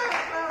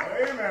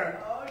 Amen.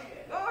 Oh,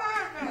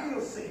 yeah.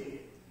 Peter said,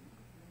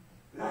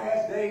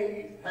 last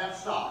days have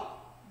started.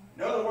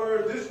 In other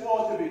words, this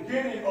was the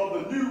beginning of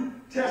the New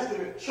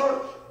Testament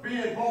church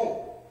being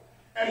born.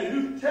 And the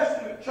New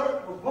Testament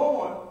church was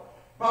born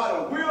by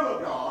the will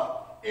of God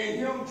in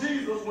him,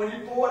 Jesus, when he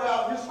poured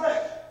out his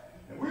flesh.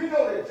 And we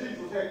know that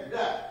Jesus had to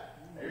die.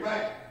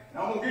 Amen.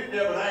 Now I'm going to get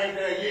there, but I ain't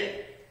there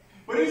yet.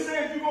 But he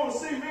said you're going to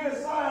see many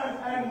signs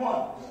and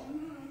wonders.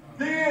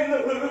 Then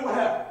look what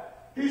happened.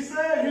 He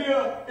said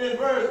here in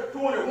verse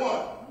 21,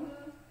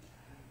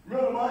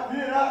 Brother Mike, you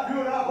and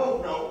I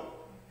both know,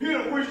 he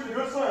done preached a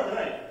good sermon,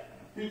 ain't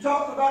he? He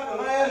talked about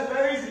the last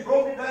days. He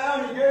broke it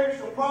down. He gave you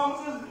some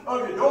promises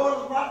of your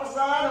daughters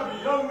prophesying,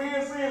 of your young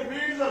men seeing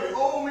visions, of your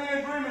old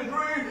men dreaming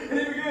dreams. And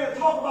he began to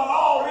talk about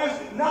all this.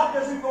 Not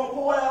that he's going to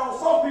pour it out on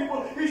some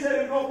people. He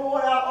said he's going to pour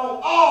it out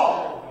on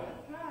all.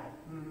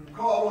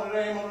 Call on the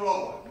name of the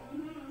Lord.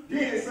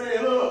 Then he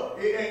said, look,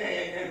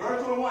 in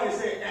verse 21, he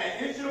said,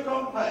 and it shall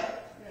come to pass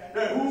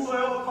that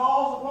whosoever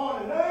calls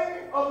upon the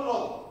name of the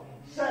Lord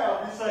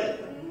shall be saved.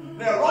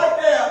 Now, right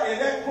there in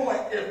that point,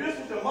 if this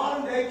was the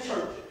modern day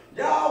church,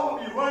 y'all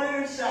would be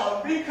running and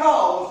shouting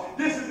because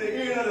this is the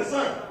end of the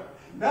sermon.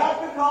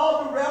 Not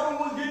because the reverend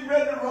was getting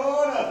ready to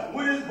run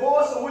with his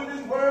voice or with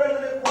his words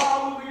and the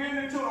choir was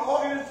beginning to the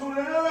organ to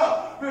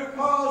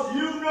because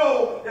you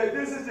know that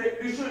this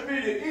should be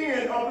the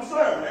end of the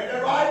sermon. Ain't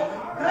that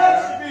right? That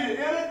should be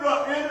the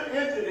introduction.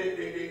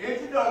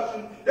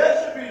 That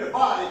should be the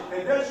body,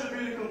 and that should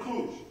be the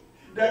conclusion.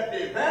 That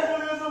the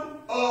evangelism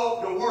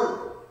of the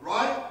word,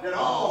 right? That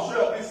all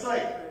shall be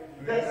saved.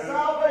 That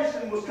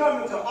salvation was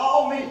coming to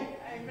all men.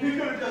 He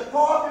could have just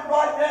parked it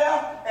right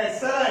there and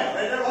sat down.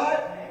 Ain't that right?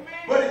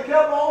 But he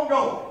kept on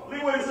going.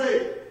 Look what he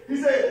said. He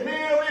said,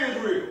 men of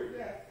Israel,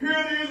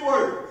 hear these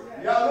words.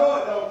 Y'all know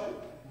it, don't you?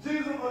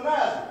 Jesus of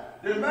Nazareth,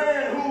 the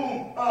man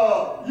whom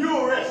you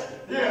arrested.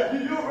 Yeah,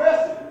 you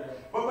arrested him.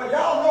 But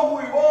y'all know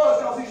who he was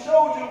because he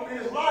showed you in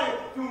his life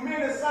through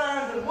many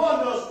signs and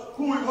wonders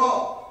who he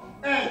was.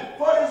 And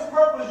for this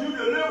purpose, you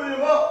delivered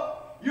him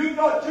up. You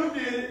thought you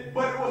did it,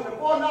 but it was the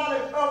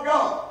foreknowledge of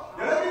God.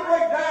 Now let me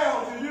break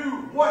down to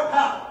you what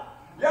happened.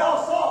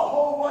 Y'all saw a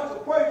whole bunch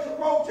of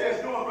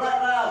protests during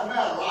Black Lives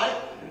Matter, right?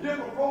 And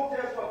different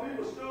protests where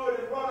people stood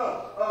in front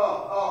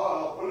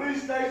of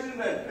police stations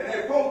and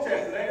they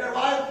protested, ain't that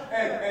right?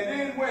 And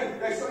then when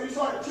you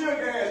saw the tear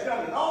gas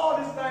coming, and all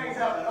these things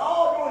happening,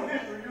 all during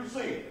history you've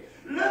seen.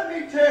 Let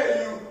me tell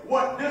you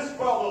what this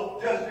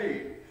brother just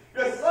did.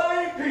 The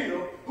same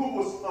Peter who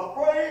was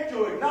afraid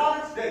to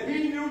acknowledge that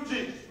he knew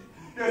Jesus.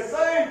 The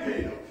same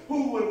Peter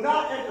who was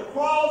not at the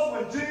cross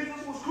when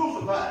Jesus was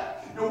crucified.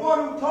 The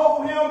one who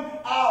told him,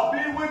 I'll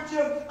be with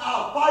you,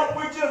 I'll fight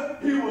with you,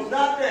 he was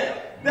not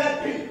there.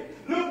 That Peter.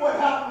 Look what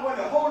happened when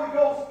the Holy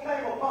Ghost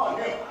came upon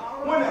him.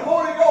 When the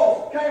Holy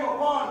Ghost came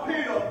upon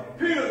Peter,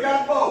 Peter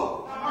got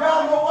bold.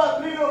 Y'all know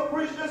what Peter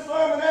preached this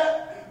sermon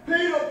at?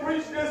 Peter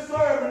preached this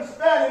sermon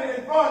standing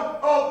in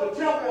front of the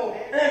temple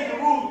in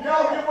Jerusalem.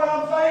 Y'all get what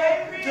I'm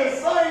saying? The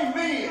same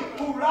men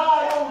who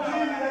lied on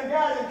Jesus and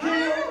got him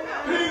killed,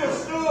 Peter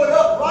stood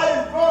up right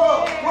in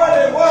front of where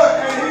they were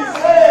and he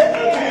said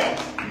to them,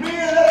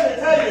 men, let me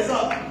tell you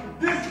something.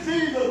 This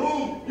Jesus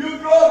whom you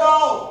drug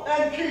off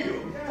and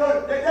killed.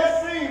 So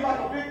that seems like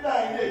a big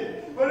thing, didn't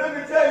it? But let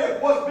me tell you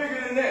what's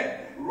bigger than that.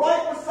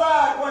 Right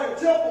beside where the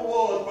temple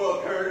was,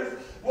 Brother Curtis,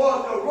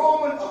 was the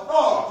Roman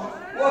authorities,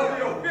 was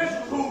the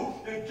officials who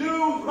the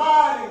Jews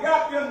lied and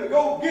got them to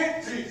go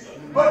get Jesus.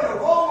 But the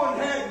Romans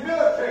had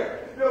military.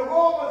 The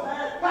Romans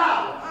had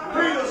power.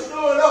 Peter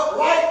stood up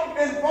right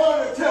in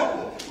front of the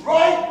temple,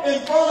 right in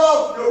front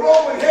of the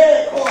Roman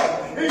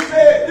headquarters. He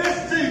said, this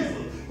Jesus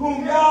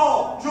whom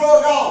y'all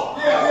drug off,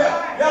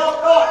 y'all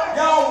thought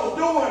y'all was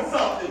doing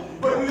something.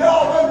 But we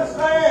all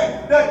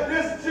understand that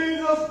this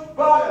Jesus,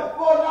 by the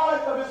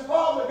foreknowledge of his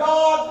Father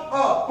God,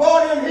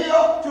 brought him here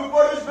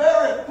for this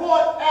very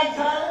point and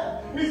time.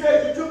 He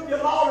said you took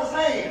your lawless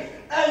hands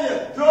and you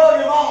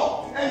drug him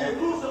off and you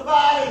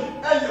crucified him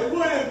and you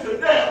put him to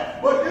death.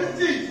 But this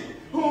Jesus,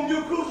 whom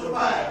you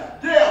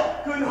crucified,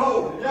 death couldn't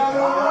hold him. Y'all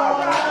know what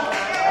I'm saying?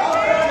 I'm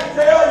trying to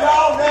tell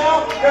y'all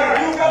now that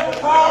you got the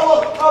power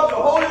of the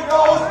Holy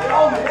Ghost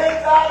on the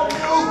inside of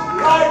you.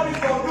 Life is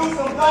going to do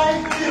some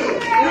things to you.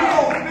 You're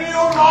going to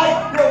feel like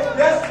your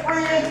best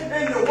friend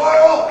in the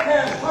world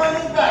has turned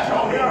his back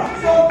on you.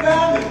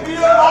 Sometimes you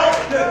feel like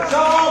the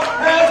job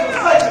has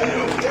forsaken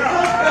you.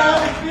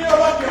 Sometimes you feel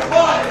like your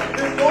body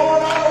is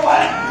going out of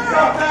whack.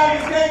 Sometimes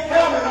you can't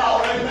count it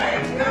all, amen.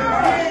 And if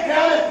you can't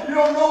count it, you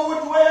don't know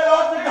which way it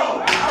ought to go.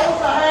 I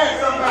wish I had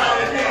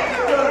somebody here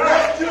to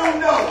let you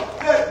know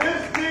that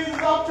this Jesus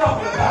I'm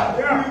talking about,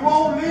 he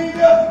won't leave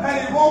you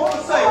and he won't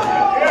forsake you.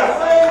 The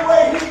same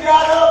way he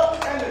got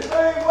up and the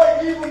same way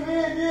evil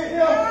men did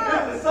him,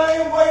 it's the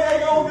same way they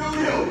gonna do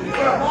you.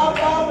 But my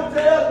Bible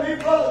tells me,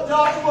 Brother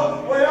Joshua,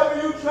 wherever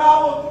you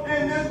travel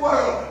in this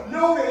world,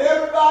 know that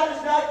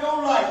everybody's not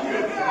gonna like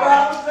you. The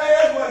Bible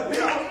says when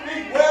people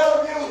speak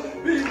well of you,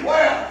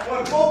 beware.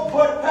 When folks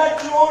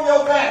pat you on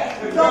your back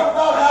and talk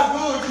about how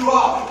good you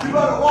are, you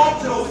better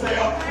watch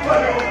yourself. But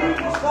when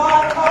people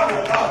start talking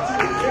about you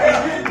and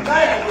getting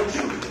mad with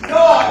you,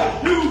 God is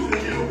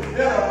using you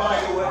in a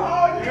mighty way.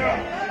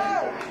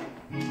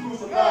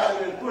 Crucified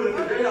him and put him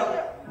to death.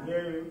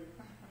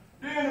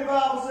 Then the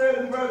Bible says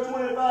in verse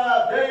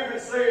 25,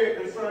 David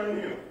said concerning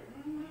him,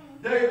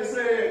 David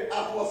said, I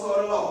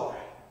foresaw the Lord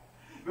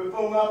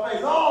before my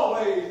face,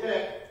 always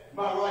at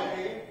my right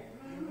hand.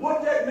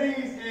 What that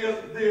means is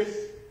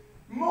this.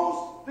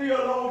 Most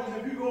theologians,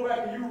 if you go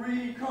back and you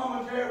read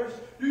commentaries,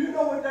 do you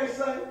know what they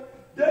say?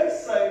 They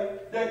say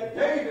that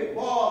David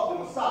was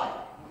the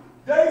Messiah.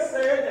 They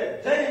said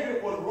that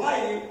David was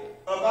writing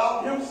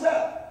about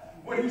himself.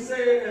 When he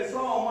said in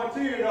Psalm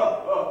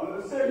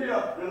 110, said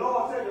here, the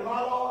Lord said to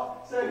my Lord,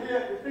 said here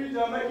at the feet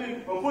I'll make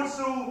you a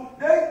footstool.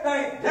 They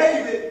think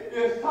David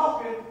is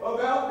talking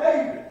about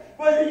David.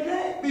 But he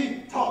can't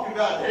be talking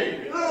about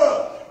David.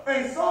 Look,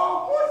 in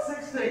Psalm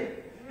 116,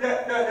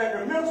 that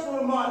the minister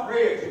of Mont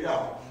read to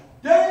y'all,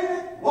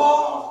 David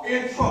was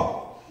in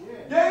trouble.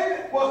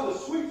 David was the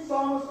sweet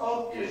psalmist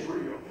of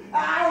Israel.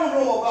 I don't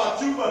know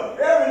about you, but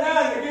every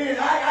now and again,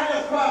 I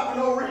just cry for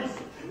no reason.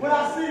 When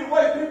I see the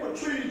way people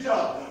treat each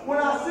other, when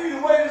I see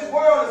the way this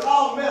world is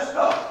all messed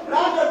up, and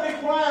I just be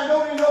crying,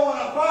 don't even know what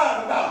I'm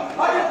crying about.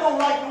 I just don't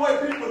like the way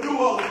people do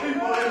other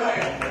people,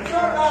 amen. And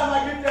sometimes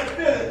I get that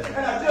feeling,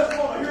 and I just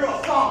want to hear a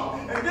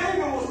song. And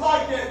David was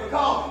like that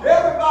because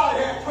everybody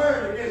had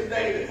turned against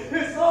David.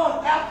 His son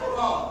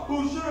Absalom,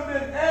 who should have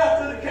been heir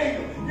to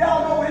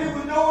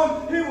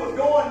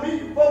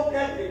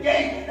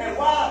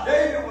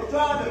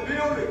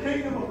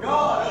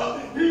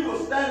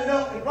standing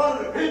up in front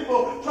of the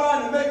people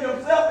trying to make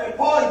himself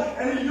important,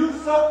 and he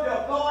usurped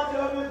the authority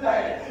of his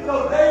dad.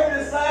 So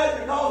David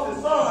decided because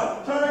his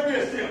son turned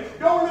against him.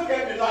 Don't look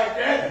at me like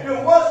that. The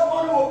worst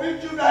one who will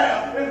beat you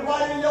down is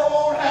right in your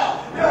own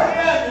house. Your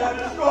family will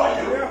destroy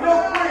you. Your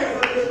friends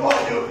will destroy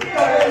you.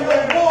 So they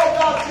know more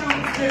about you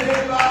than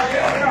anybody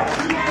else.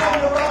 You get on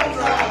the wrong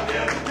side of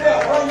them,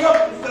 they'll bring up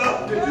some stuff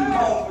that you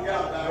don't forget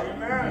about.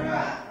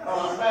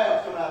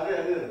 Laugh tonight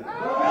there, didn't it?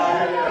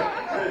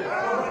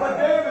 But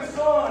David's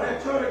son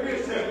had turned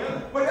against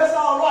him. But that's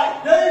all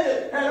right.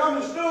 David had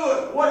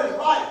understood what it's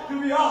like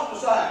to be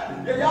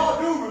ostracized. Yeah,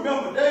 y'all do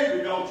remember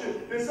David, don't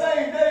you? The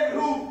same David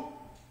who,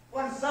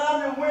 when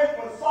Saul,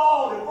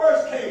 the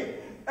first king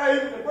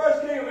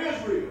of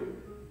Israel,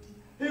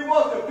 he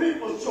was the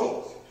people's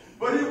choice,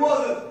 but he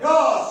wasn't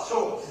God's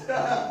choice.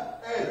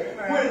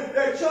 When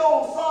they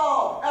chose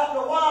Saul, after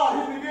a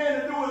while he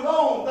began to do his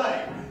own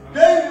thing.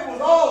 David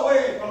was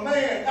always a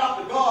man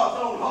after God's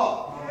own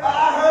heart. I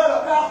heard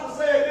a pastor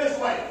say it this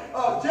way.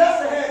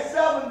 Jesse had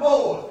 7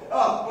 boys,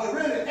 but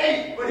really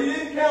 8, but he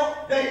didn't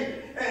count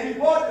David. And he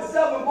brought the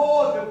 7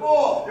 boys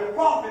before the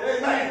prophet,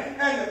 amen.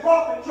 And the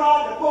prophet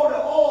tried to pour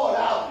the oil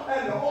out,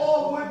 and the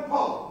oil wouldn't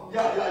pour.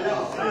 Yeah.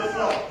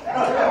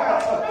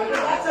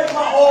 I take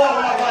my oil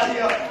out right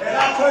here, and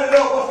I turn it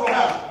up, what's going to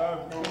happen?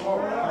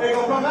 They're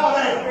going to come out,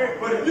 ain't it?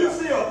 But if you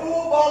see a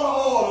full bottle of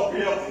oil up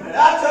here, and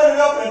I turn it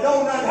up and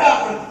don't nothing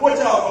happen, what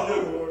y'all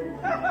going to do?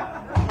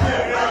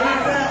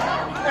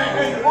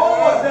 And the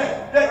boys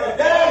that the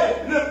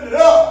daddy lifted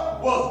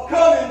up was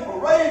coming,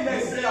 parading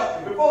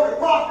themselves before the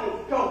prophet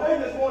because they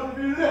just wanted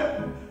to be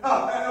lifted.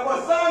 And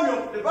what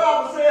Samuel, the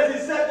Bible says, he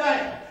sat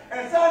down.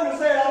 And Samuel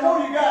said, I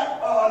know you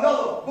got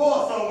another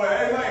boy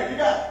somewhere, amen. You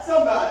got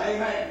somebody,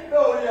 amen.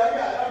 Oh,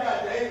 yeah, I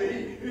got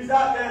David. He's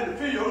out there in the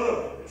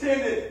field,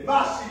 tending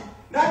my sheep.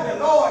 Not the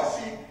Lord's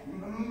sheep,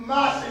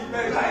 my sheep,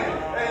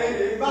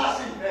 amen. My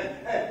sheep.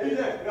 And he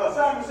said,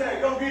 Samuel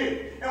said, go get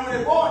it. And when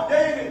they brought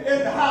David in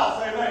the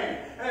house, amen,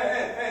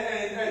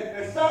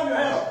 and Samuel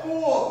had a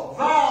full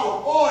vial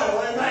of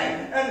oil,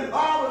 amen. And the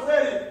Bible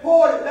said he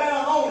poured it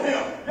down on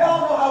him.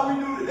 Y'all know how we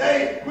do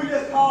today. We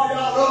just call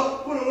y'all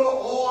up, put a little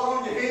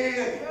oil on your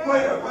head,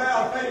 pray a prayer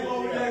of faith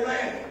over you,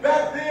 amen.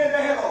 Back then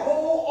they had a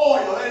whole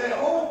oil, and a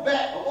whole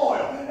vat of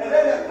oil. And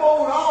they just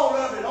poured all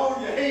of it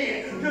on your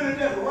head until it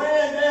just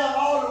ran down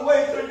all the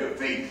way to your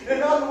feet.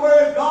 In other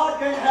words, God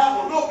can't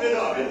have a little bit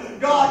of it.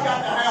 God got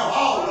to have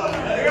all of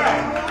it.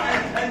 Amen.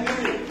 And when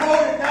he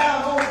poured it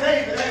down on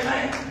David,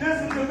 amen.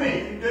 Listen to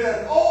me.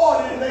 The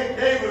oil didn't make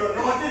David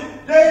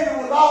anointed. David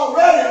was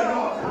already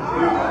anointed.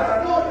 He was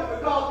anointed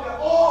because the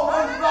oil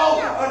wouldn't flow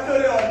until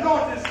the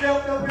anointed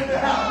stepped up in the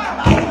house.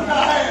 I wish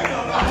I had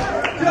somebody.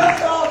 Just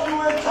because you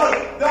in church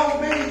don't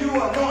mean you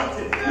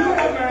anointed. You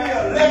have to be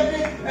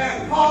elected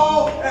and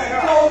called and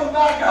chosen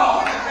by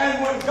God. And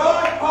when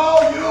God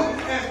calls you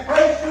and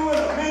placed you in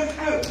a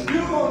ministry,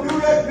 you're going to do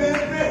that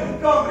ministry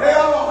come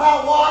hell or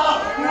high water.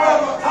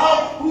 Whoever talk,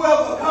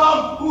 whoever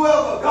come,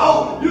 whoever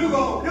go, you're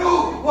going to do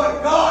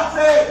what God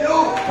said do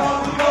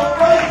because he's going to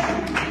praise you.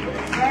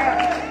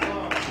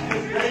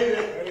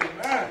 David,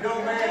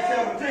 young man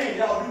 17,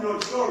 y'all do know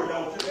the story,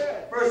 don't you?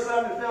 1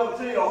 Samuel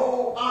 17, a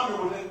whole army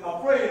was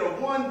afraid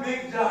of one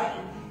big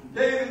giant.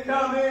 David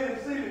come in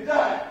and see the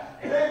giant.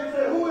 David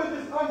said, who is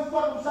this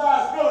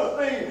uncircumcised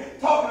Philistine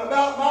talking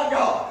about my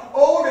God?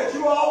 Oh, that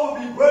you all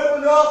would be brave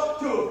enough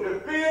to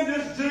defend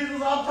this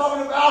Jesus I'm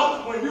talking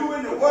about when you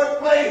in the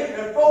workplace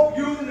and folk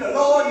using the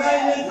Lord's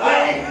name in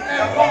vain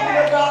and talking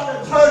about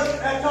the church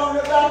and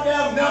talking about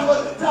their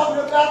members, talking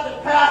about the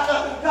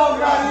pastor,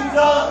 talking about each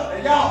other,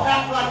 and y'all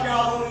act like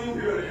y'all don't even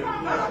hear them.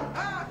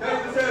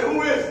 David said,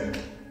 who is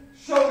he?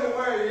 Show me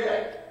where he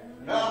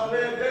at. Now,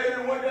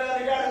 David went down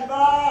and got his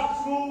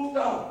 5 smooth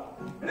stones.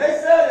 And they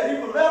said that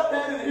he was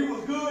left-handed and he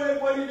was good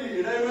at what he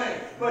did, amen.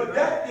 But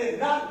that did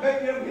not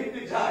make him hit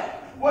the giant.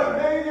 What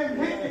made him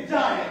hit the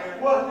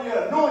giant was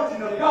the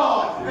anointing of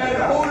God and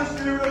the Holy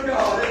Spirit of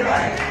God,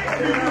 amen.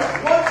 He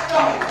took one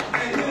stone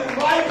and hit him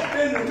right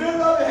in the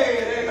middle of the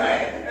head,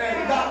 amen,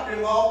 and knocked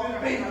him off his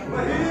feet.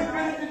 But he didn't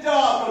finish the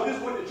job, so this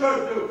is what the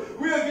church do.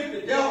 We'll get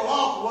the devil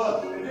off of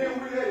us and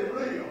then we let him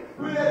leave.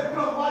 We let him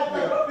come right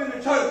back up in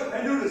the church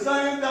and do the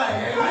same thing,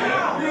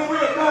 amen. Then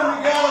we'll come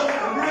together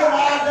and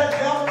realize that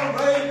devil is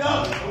raised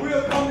up, and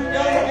we'll come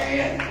together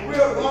again, and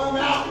we'll run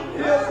him out.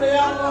 He'll stay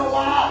out for a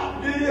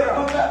while, then he'll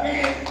come back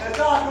in and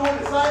start doing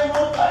the same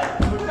old thing.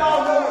 But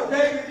y'all know what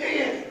David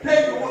did.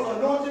 David was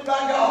anointed by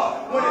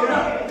God. When he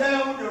knocked him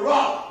down with the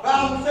rock,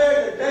 Bible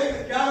said that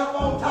David got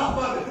up on top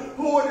of it,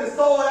 pulled his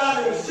sword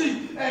out of his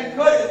sheath, and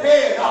cut his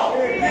head off.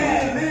 He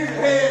didn't leave the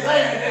head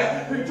laying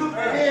there. He took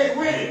the head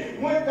with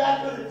him, went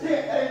back to the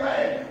tent,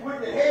 amen, with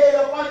the head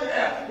up under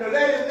there to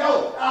let him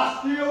know I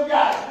still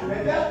got it.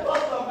 And that's for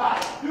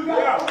somebody. You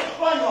got to put a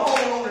finger hold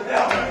on the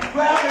devil,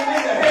 grab him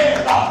in the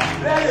head off,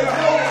 let him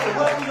know that the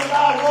weapons of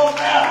our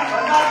warfare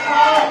are not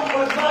power,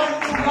 but mighty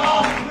through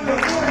God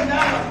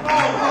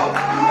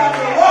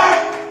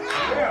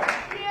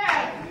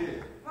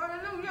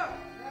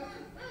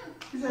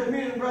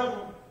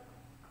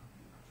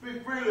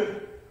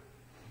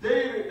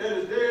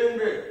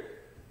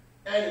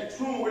and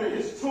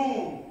his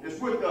tomb is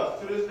with us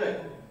to this day.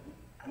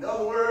 In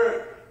other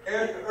words,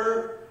 earth to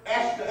earth,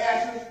 ash to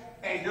ashes,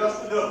 and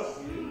dust to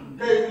dust.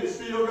 David is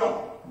still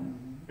gone.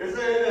 It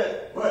said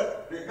that,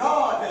 but that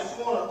God has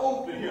sworn an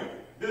oath to him,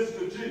 this is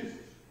to Jesus,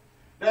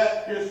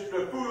 that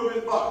the fruit of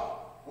his body,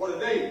 or the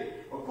David,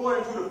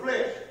 according to the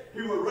flesh,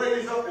 he would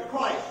raise up the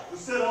Christ to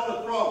sit on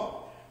the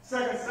throne. 2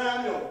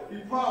 Samuel, he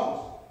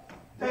promised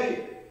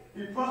David,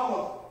 he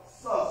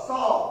promised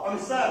Samuel,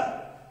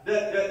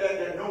 that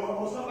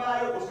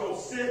somebody was going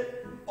to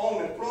sit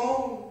on the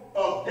throne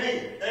of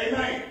David.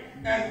 Amen.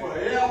 And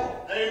forever,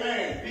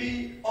 amen,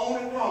 be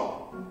on the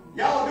throne.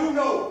 Y'all do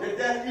know that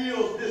that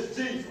is this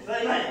Jesus.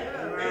 Amen.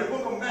 In the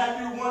book of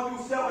Matthew 1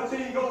 through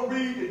 17, go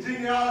read the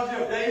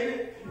genealogy of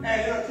David,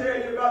 and it'll tell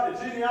you about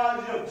the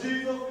genealogy of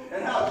Jesus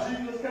and how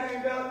Jesus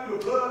came down through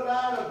the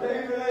bloodline of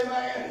David.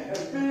 Amen.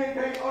 And men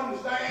can't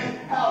understand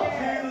how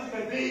Jesus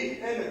can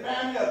be in the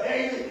family of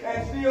David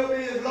and still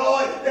be his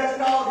Lord. That's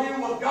because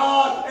he was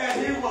God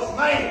and he was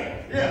man.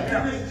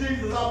 Yeah, this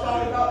Jesus I'm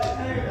talking about that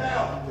came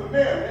down to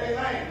Mary.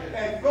 Amen.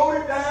 And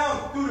floated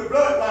down through the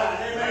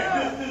bloodline.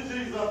 Amen. This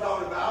Jesus I'm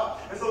talking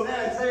about. And so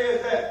now it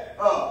says that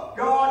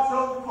God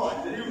chose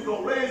Christ, that he was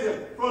going to raise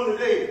him from the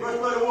dead. Verse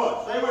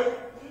 31. Stay with me.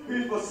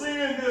 He's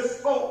foreseeing this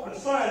spoke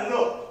concerning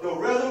the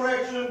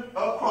resurrection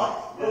of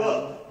Christ.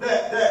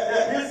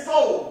 That his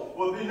soul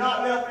will be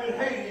not left in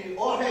Hades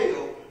or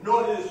hell,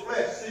 nor did his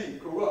flesh see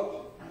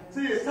corruption.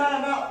 See, it's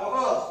time out for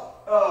us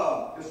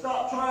to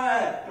stop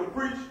trying to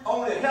preach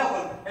only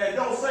heaven and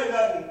don't say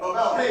nothing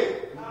about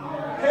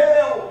hell.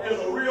 Hell is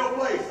a real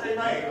place,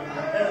 amen.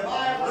 And the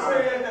Bible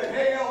says that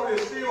hell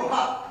is still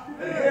hot.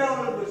 And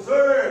hell is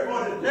reserved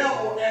for the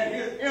devil and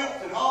his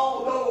imps and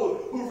all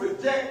those who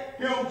reject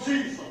him,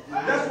 Jesus.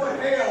 That's what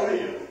hell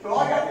is. So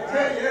I got to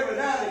tell you every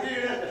now and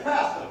again as the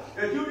pastor,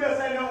 that you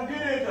just ain't gonna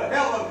get into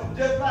heaven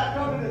just by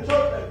coming to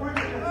church and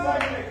preaching and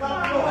singing and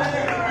clapping your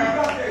hands. You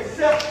got to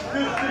accept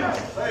this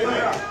Jesus.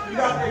 Amen. You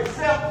got to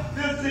accept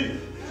this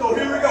Jesus. So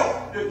here we go.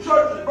 The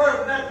church is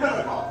birthed at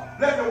Pentecost.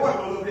 Let me work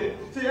a little bit.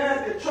 See,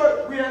 as the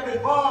church, we have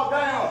been bogged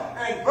down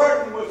and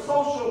burdened with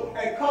social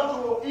and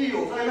cultural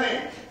ills.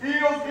 Amen.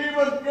 Ills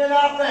even in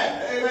our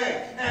family.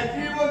 Amen. And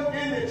even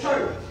in the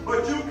church.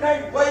 But you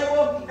can't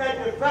waver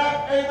at the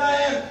fact,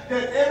 amen,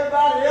 that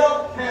everybody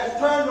else has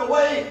turned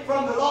away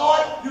from the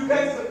Lord. You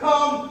can't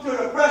succumb to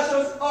the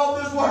pressures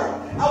of this world.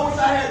 I wish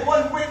I had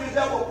one witness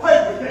that would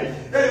pray with me.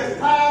 That it's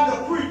time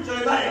to preach,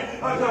 amen,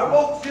 until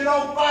folks get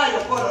on fire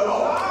for the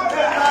Lord.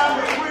 It's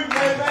time to preach,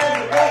 amen,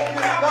 to folks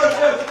get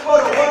thirsty for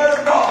the word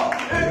of God.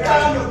 It's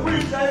time to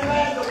preach,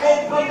 amen, to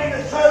folks come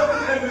into church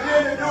and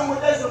begin to do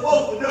what they're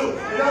supposed to do.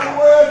 In other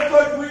words,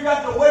 church, we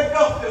got to wake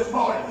up this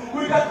morning.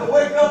 We got to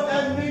wake up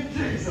and meet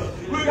Jesus.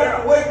 We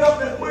got to wake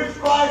up and preach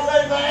Christ,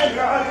 amen,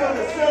 until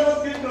the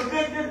sinners get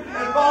convicted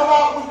and fall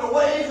out with the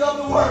ways of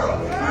the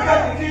world. We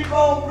got to keep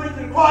on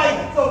preaching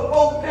Christ so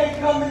folks can't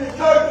come into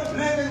church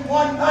living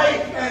one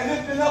way and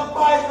lifting up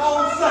Christ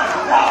on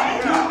Sunday. Now,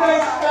 you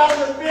can't spell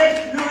the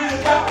bitch. You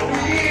either got to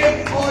be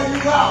in or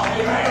you out,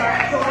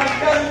 amen. So I'm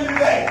telling you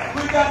that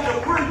we got to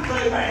preach,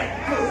 amen,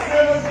 till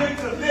sinners get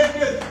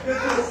convicted,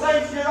 until the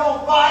saints get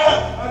on fire,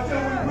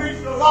 until we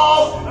reach the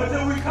lost,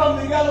 until we come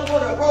together for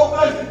the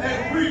broken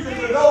and preach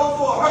to those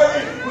who are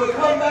hurting will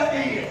come back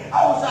in. I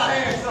wish I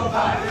had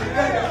somebody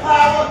that the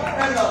power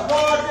and the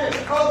authority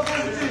of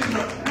this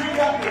Jesus. We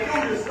got to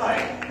do this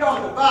thing.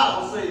 Because the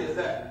Bible says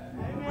that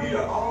we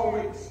are all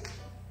witnesses.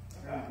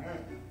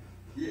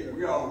 Yeah,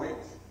 we are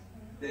witnesses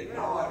that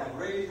God has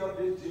raised up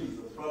this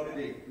Jesus from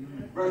the dead.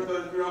 Verse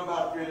 33, I'm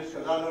about to finish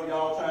because I know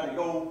y'all trying to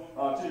go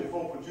to the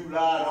 4th of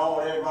July and all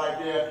that right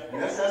there.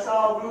 And that's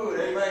all good,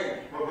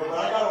 amen. But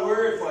I got a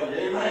word for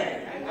you,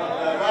 amen. The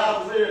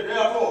Bible says,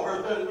 therefore,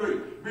 verse 33,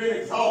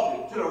 being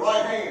exalted to the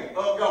right hand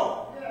of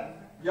God.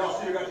 Y'all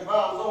still got your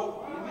Bibles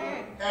open?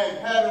 And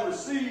having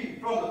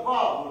received from the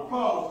Father the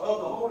promise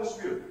of the Holy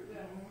Spirit,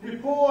 he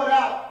poured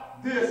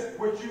out this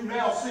which you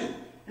now see.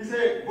 He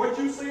said, what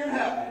you see and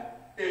happen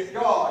is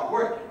God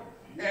working.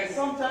 And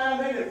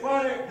sometimes ain't it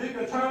funny,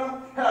 Deacon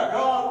Turner, how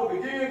God will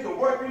begin to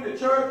work in the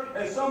church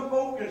and some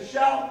folk can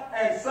shout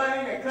and sing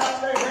and clap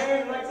their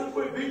hands like some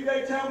quick beat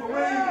their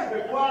tambourine.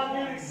 The choir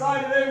get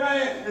excited,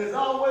 amen. There's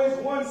always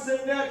one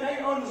sitting there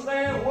can't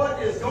understand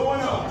what is going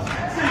on.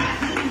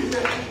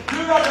 See,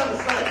 you got to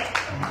understand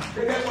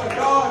that when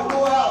God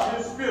poured out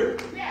his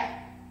spirit,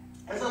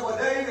 and so when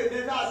David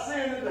did not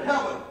ascend into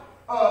heaven,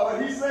 but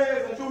he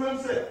says unto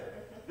himself,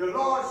 the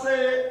Lord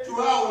said to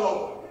our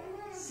Lord,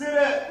 sit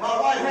at my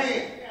right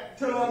hand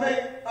till I make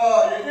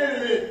your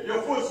enemy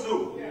your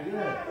footstool.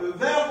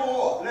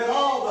 Therefore, let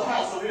all the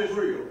house of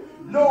Israel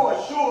know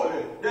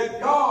assuredly that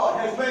God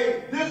has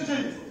made this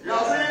Jesus,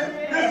 y'all see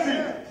it? This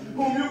Jesus,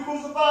 whom you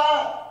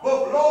crucified,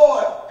 both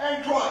Lord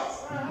and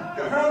Christ.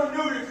 The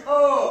hermeneutics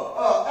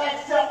of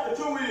Acts chapter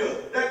 2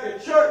 is that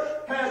the church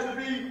has to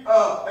be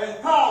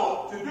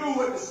empowered to do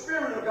what the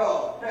Spirit of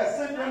God has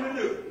sent them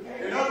to do.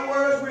 In other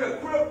words, we are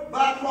equipped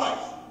by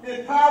Christ,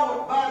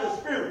 empowered by the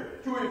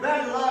Spirit to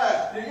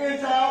evangelize the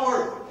entire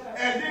world.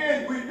 And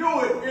then we do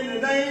it in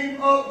the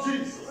name of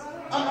Jesus.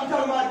 I'm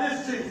talking about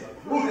this Jesus,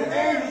 who the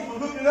angels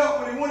were looking up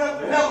when he went up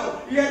to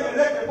heaven. He had to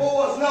let the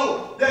boys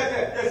know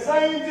that the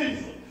same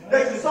Jesus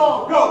that you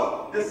saw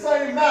go, the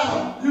same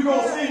manner, you're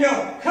going to see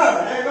him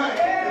coming. Amen.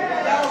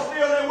 Y'all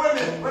still ain't with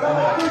me, but I'm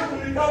going to preach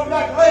when he comes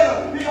back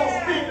later. He's going to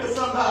speak to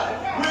somebody.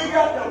 We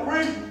got to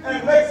preach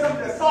and make some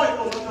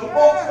disciples until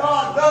folks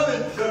start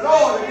loving the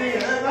Lord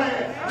again.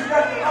 Amen. We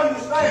got to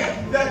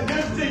understand that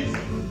this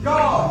Jesus,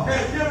 God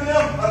has given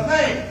him a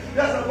name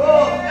that's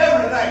above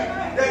every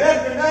name.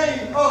 That's the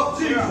name of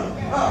Jesus.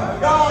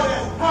 God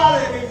has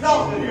highly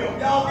exalted him.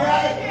 Y'all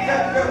got it?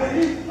 That when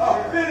he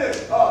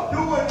finished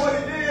doing what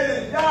he did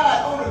and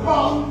died on the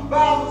cross, the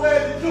Bible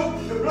says he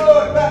took the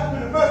blood back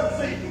to the mercy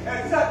seat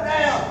and sat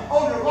down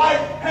on the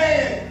right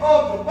hand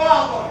of the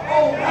Father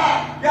on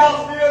high.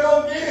 Y'all still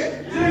don't get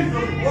it?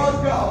 Jesus was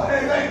God.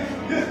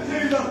 Amen. This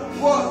Jesus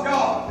was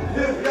God.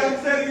 Let me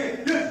say it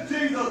again. This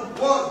Jesus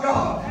was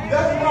God.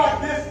 That's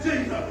why this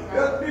Jesus.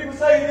 People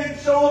say he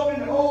didn't show up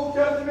in the Old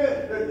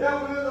Testament. The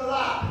devil is a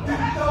lie. He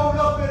showed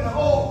up in the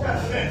Old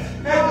Testament.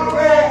 In the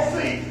Red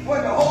Sea.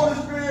 When the Holy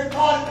Spirit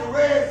parted the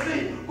Red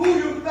Sea. Who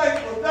you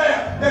think was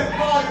there that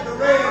parted the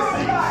Red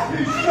Sea?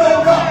 He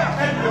showed up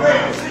at the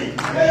Red Sea.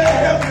 Let me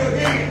help you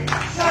again.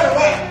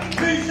 Shadrach,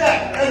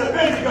 Meshach, and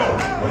Abednego.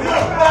 When they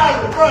were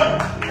fire was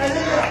burning. And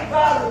they were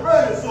fire was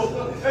burning,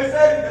 sister. They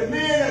said that the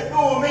men that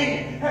threw them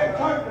in had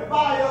turned the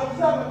fire up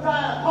 7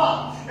 times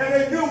hot. And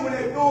they knew when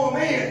they threw them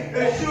in,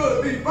 they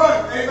should be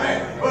burnt.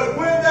 Amen. But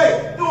when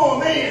they threw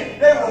them in,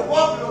 they were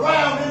walking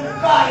around in the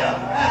fire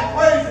and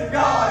praising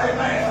God.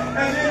 Amen.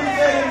 And then he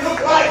said it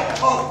looked like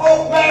a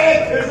folk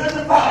man is in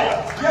the fire.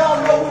 Y'all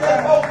know who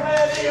that folk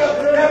man is?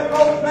 That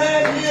folk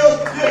man is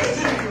this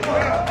Jesus.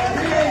 And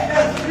he ain't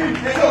just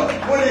Jesus.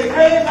 When they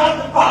came out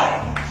the fire,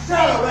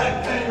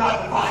 Shadrach came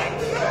out the fire.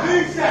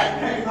 Meshach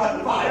came out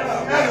the fire.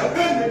 And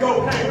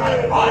Abednego came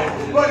out the fire.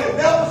 But it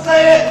never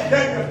said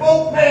that the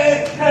folk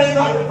man came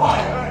out the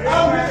fire.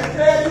 I'm here to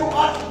tell you,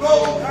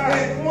 October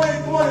in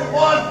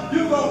 2021,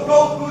 you're going to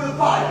go through the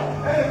fire.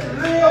 And if you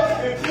live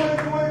in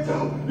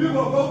 2022, you're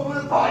going to go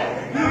through the fire.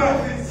 You're going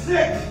to be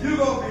sick. You're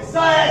going to be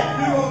sad.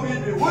 You're going to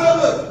be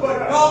bewildered.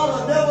 But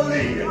God will never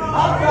leave you.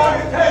 I'm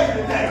trying to tell you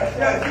today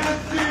that this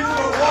Jesus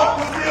will walk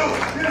with you.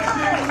 This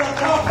Jesus will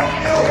talk with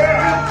you.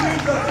 This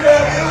Jesus will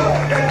tell you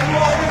that you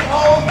are his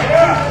home.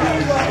 This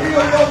Jesus will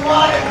heal your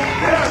body.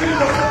 This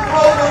Jesus will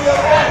clothe on your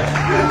back.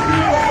 This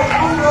Jesus will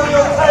food on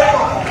your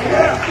table.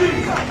 This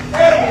Jesus,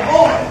 every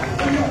morning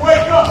when you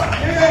wake up,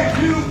 it ain't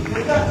you.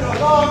 It's not your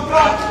alarm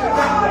clock. It's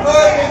not your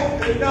husband.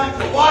 It's not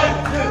your wife.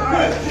 It's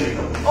good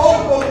Jesus.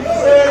 Old folks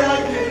say it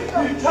like this.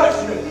 He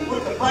touched me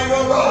with the finger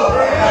of love.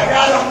 And I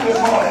got up this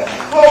morning.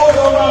 Clothes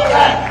on my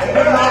back and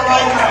in my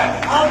right hand.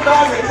 I'm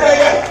trying to tell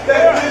you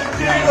that this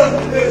Jesus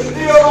is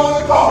still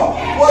on the call.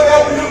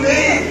 Whatever you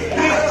need,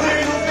 this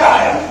Jesus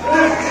got it.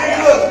 This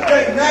Jesus, the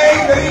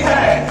name that he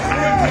has.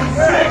 If you're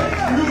sick,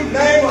 you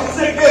name a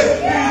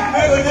sickness. He's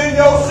bigger than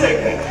your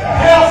sickness.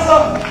 Cancer,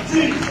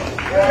 Jesus.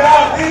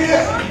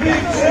 Diabetes,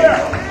 meet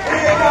Jesus.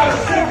 Any kind of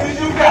sickness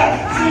you got,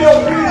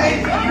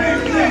 COPD,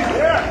 meet Jesus.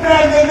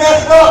 Family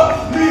messed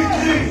up, meet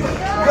Jesus.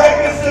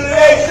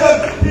 Reconciliation,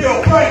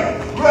 he'll bring it.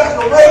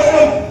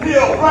 Restoration,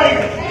 he'll bring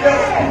it.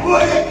 Just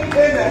put it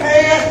in the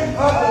hand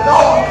of the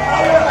Lord.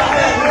 I wish I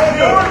had this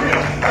here with you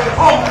and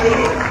talk to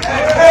you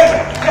and tell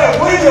you that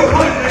when you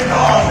put it in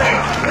God's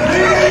hand,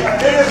 leave it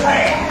in his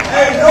hand.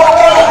 Ain't no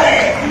other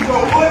hand. You go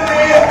put it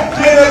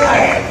in his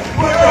hand.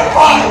 Put your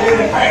body in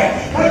his hand.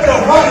 Put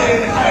your money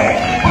in his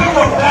hand. Put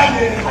your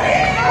family in his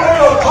hand. Put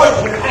your church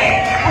in his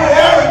hand. Put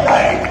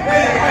everything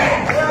in his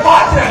hand.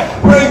 Watch him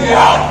bring you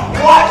out.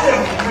 Watch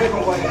him make a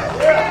way.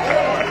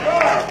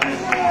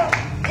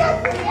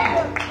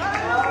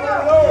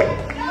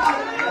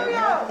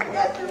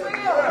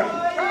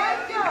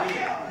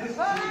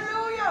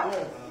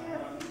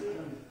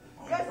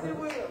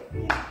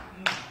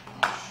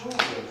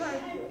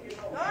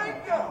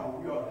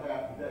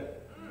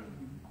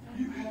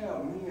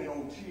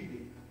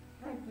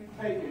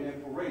 Faking and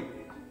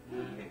parading,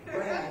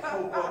 bringing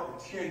folk up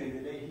pretending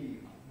that they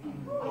heal.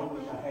 I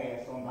wish I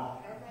had somebody.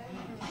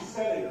 He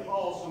said it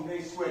calls from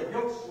their sweat.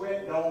 Your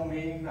sweat don't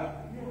mean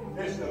nothing.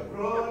 It's the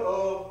blood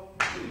of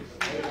Jesus.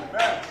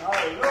 Amen.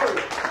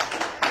 Hallelujah.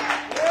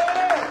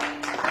 Yeah.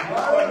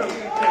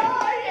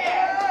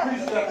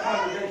 Preach that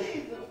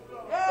congregation.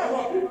 That's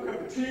why people can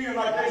pretend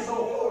like they so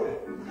holy.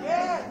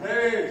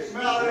 They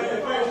smile in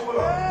their face with a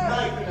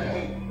knife in their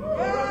hand.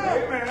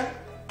 Amen.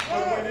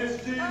 But when this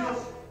Jesus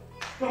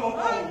come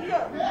upon you,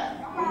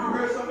 when you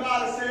hear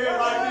somebody say it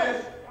like this,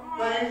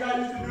 things I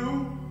used to do,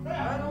 I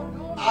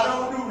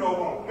don't do no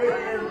more.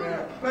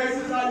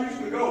 Places I used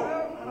to go,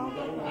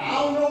 I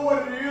don't know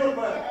what it is,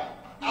 but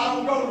I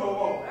don't go no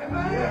more.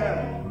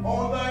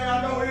 Only thing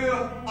I know is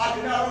I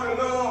can not only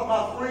love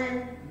my friend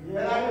and I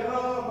can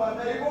love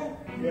my neighbor,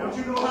 but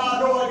you know how I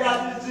know I got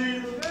this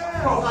Jesus?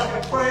 Because I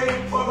can pray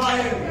for my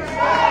enemies.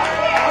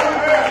 I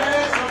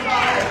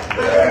somebody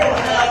that will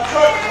have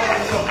church for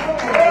them.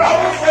 I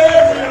was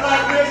saying to you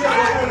like this, I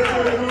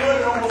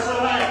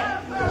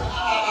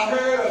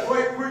heard a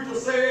great preacher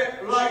say it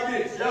like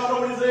this. Y'all know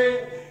what he said?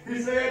 He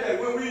He said that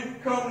when we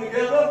come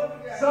together,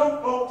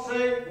 some folks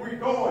say we're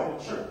going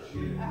to church.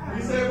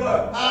 He said,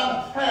 but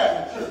I'm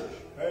having church.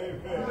 He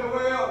said,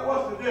 well,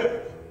 what's the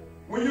difference?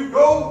 When you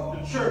go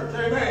to church,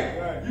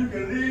 amen, you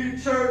can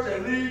leave church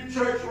and leave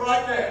church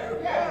right there.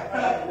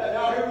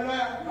 Y'all hear me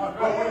now?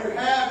 But when you're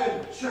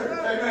having church,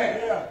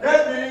 amen,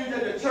 that means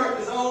that the church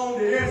is on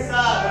the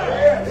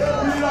inside.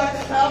 We like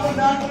the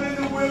tabernacle in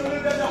the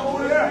wilderness that the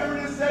Holy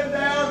Spirit is set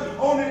down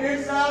on the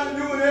inside of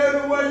you, and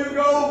everywhere you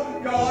go,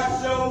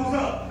 God shows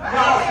up.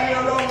 Y'all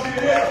still don't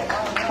get it.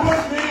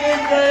 Put me in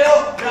jail.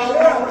 Y'all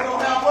know what's going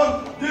to happen?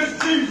 This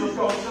Jesus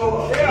going to show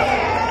up.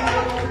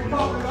 We're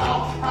talking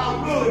about how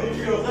good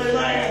he is.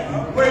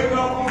 Amen. Wake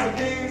up on the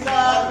king's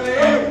side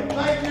bed.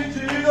 Thank you,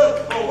 Jesus,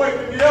 for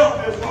waking me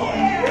up this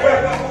morning.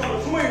 Wake up on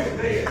the twin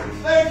bed.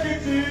 Thank you,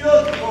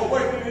 Jesus, for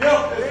waking me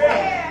up this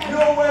morning.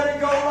 Nowhere to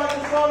go like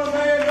the Son of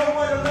Man.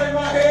 Nowhere to lay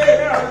my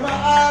head. As my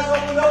eyes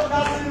open up and I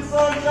see the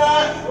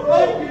sunshine.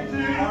 Thank you,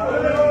 Jesus, for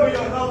living me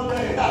another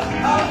day.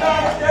 I'm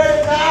not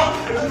scared now.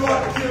 If you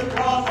want to give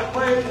God some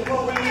praise for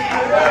what we need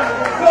to do.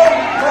 So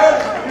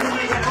praise you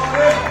this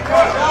morning.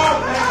 God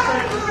makes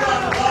things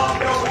right along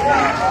your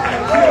way.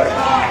 And give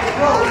God the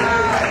glory.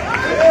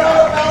 It's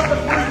not about the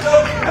preacher.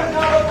 It's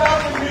not about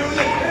the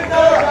music. It's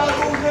not about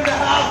who's in the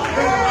house. It's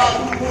about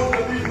who wants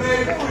to be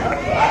made free.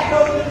 I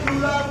know that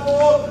July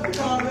 4th, the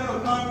Continental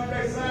Congress,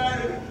 they said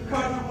the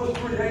country was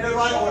free. Ain't that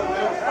right? Or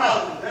they were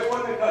colonies. They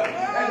wasn't the country.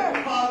 And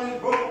the colonies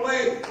broke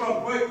away from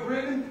Great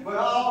Britain, but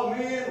all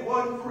men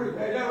wasn't free. Ain't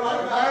that right?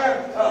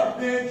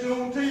 Then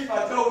Juneteenth,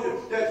 I told you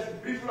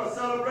that people are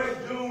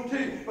celebrating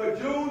Juneteenth, but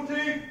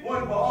Juneteenth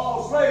wasn't for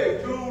all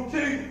slaves.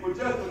 Juneteenth was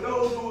just for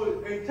those who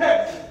were in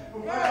Texas,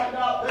 who found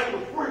out they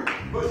were free.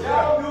 But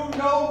y'all do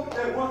know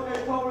that once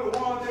they told the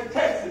ones in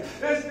Texas,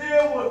 there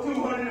still was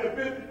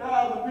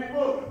 250,000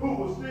 people who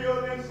were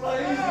still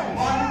enslaved.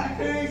 Martin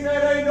Luther King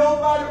said ain't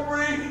nobody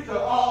free till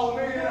all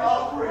men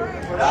are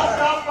free. But I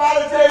stopped by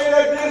to tell you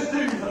that this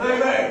Jesus,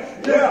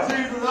 amen, this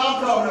Jesus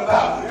I'm talking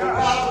about. The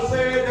Bible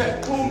said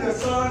that whom the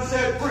Son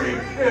set free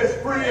is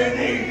free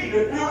indeed.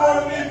 If you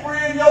want to be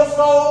free in your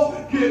soul,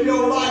 give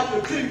your life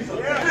to Jesus.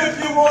 If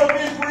you want to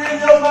be free in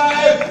your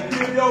mind,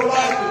 give your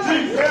life to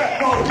Jesus.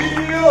 For he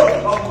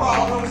is a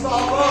problem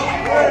solver,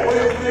 a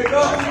way maker,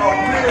 a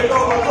bridge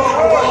over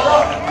troubled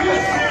water.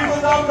 This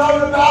Jesus I'm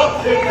talking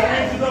about is the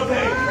ancient of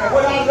days. And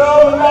what I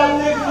love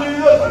about this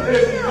Jesus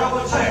is he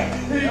never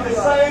changed. He's the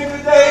same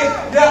today,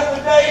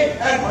 yesterday,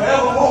 and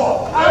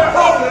forevermore. I'm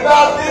talking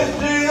about this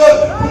Jesus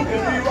who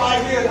can be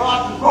right here in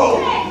Austin Road.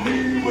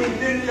 Leave when you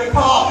get in your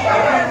car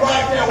and be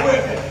right there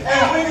with you.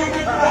 And when you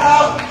get to the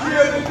house,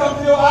 tears will come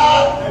to your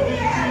eyes, and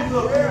then Jesus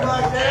will be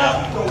right there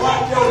to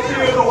wipe your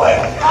tears away.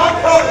 I'm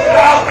talking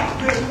about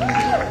this Jesus.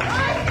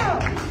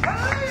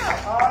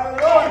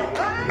 Hallelujah.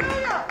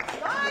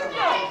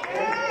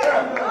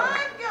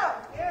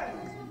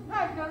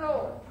 Thank you,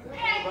 Lord.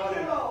 Thank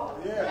you, Lord.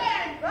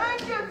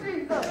 Thank you,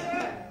 Jesus.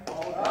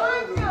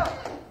 Thank you.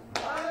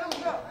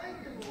 Hallelujah.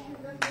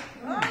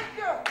 Thank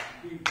you.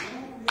 He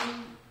moved me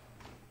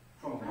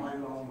from a mighty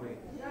long way.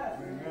 Yes.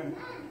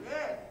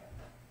 Yes.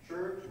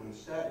 Church, when the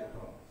static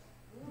comes,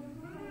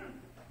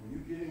 when you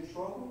get in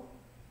trouble,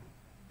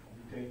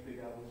 you can't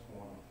figure out what's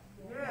going on.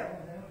 Yes.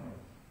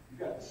 You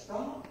got to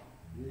stop,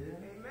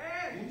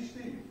 Amen. be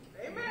still,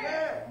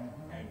 Amen.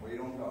 and wait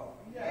on God.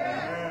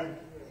 Yes.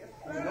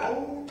 He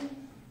knows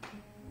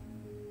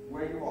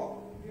where you are.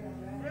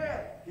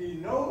 Yes. He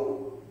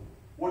knows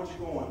what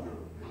you're going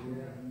through.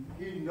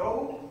 He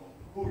knows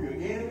who your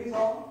enemies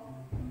are.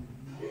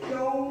 He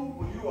knows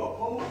when you are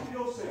opposed to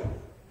yourself.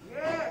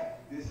 Yes.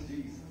 This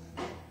Jesus.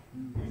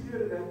 He's here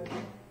today.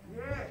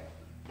 Yes.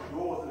 The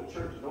doors of the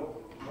church is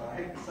open. I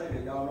hate to say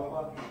that, y'all know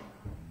why?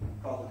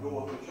 Because the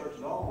doors of the church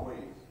is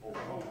always open.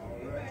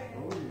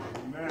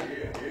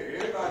 Yeah,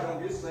 everybody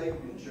don't get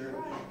saved in church.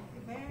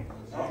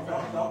 Some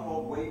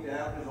folks wait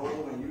down this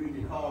road and you in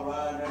your car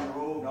riding down the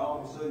road and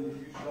all of a sudden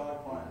you start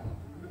crying.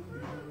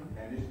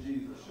 And this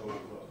Jesus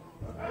shows up.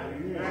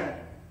 Amen.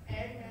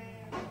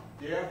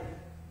 Death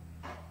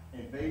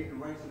invade the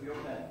ranks of your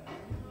family.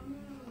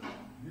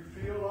 You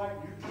feel like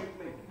you can't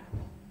make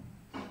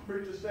it.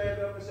 Preacher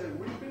stand up and say,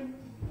 weeping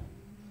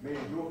may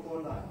endure for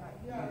a night.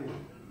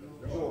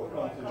 Joy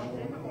comes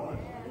in the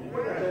morning.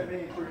 What does that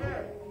mean,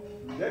 preacher?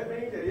 That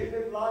means that in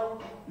this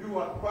life, you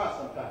want to cry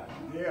sometimes.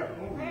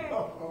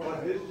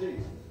 But this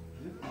Jesus,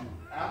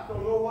 after a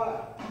little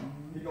while,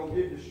 he's going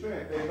to give you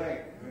strength. Amen.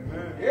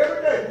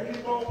 Every day, you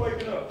keep on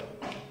waking up.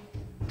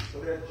 So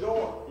there's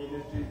joy in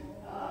this Jesus.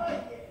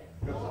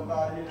 Because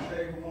somebody here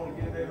today who want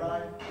to give their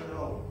life to the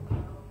Lord.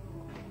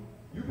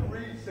 You can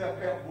read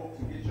self-help books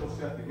and get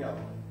yourself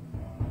together.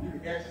 You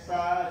can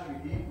exercise, you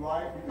can eat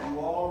right, you can do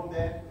all of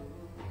that.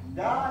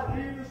 God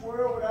leave this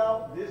world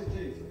without this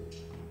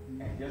Jesus.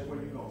 And guess where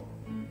you go?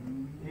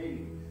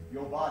 Hades.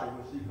 Your body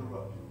will see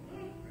corruption.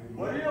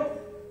 But if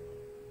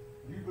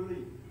you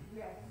believe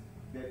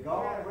that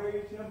God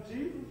raised him,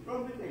 Jesus,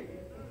 from the dead,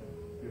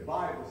 the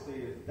Bible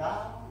says,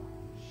 thou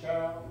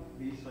shalt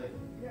be saved.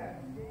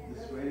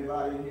 This is for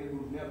anybody in here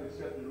who's never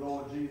accepted the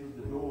Lord Jesus.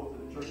 The doors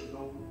of the church is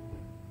open.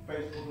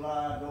 Facebook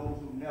Live, those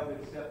who never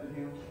accepted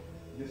him,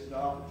 this is the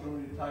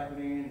opportunity to type it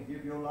in and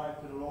give your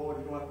life to the Lord.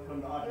 You don't have to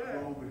come to Archer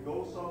Grove, but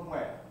go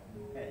somewhere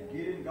and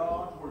get in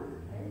God's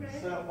Word.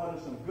 Set up under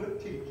some good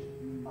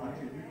teaching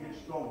until you get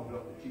strong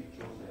enough to teach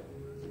yourself.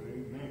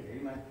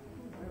 Amen.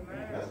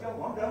 Let's go.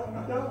 I'm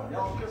done.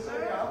 Y'all still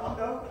say I'm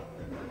done.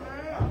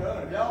 I'm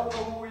done. If y'all don't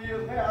know who he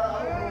is now,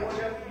 I don't know what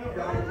you have to do.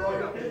 Y'all enjoy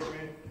your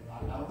picture. I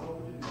don't know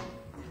what to do.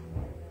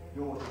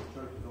 Doors to the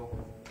church is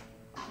open.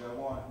 There's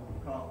one who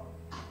will come.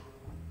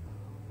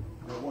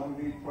 There's one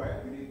who needs prayer.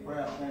 We need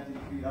prayer. Stand to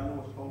your feet. I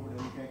know it's COVID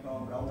and we can't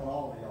come, but I want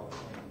all of y'all to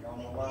stand. Y'all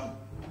know why?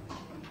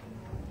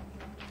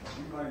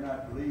 You might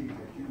not believe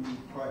that you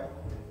need prayer.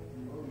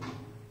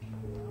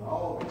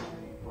 All of you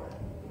need prayer.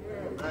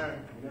 Amen.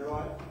 You know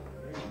right?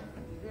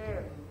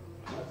 Yeah.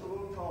 That's a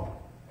little talk.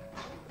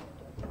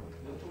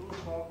 Just a little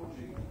talk with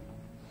Jesus.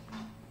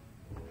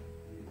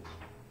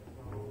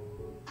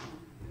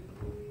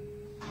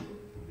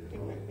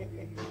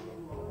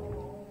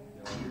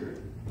 Y'all hear it?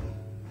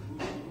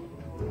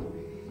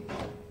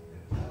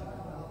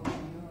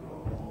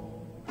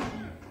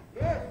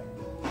 Yes. Yes,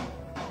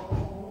 Lord.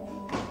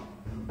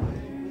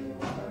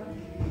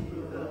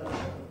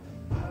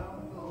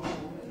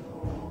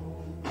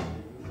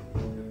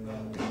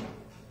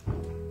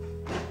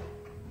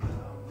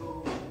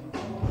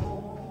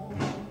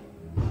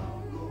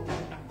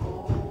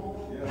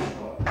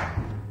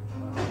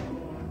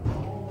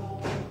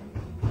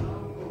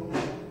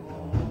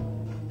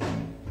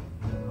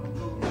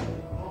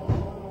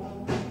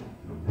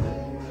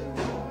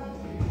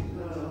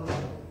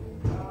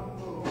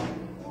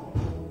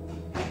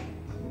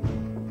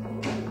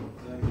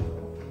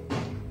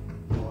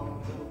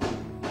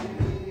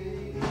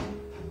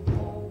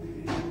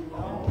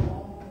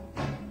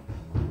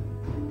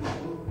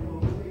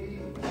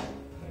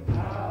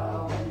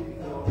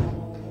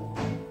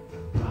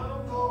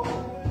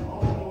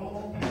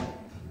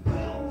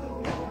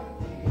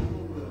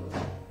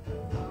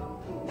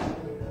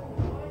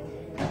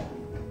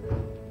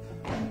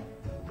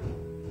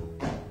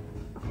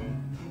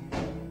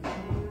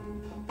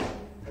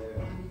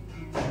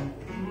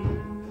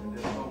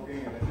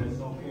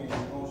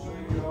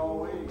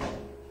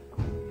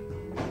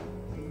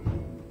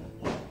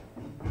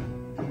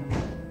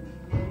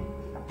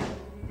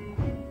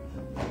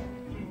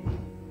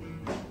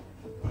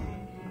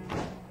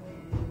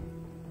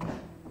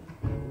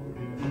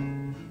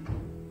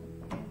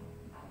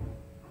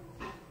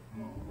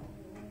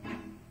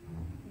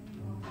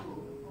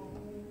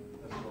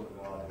 Let's go to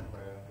God in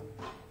prayer.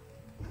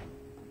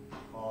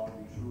 Father,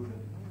 we truly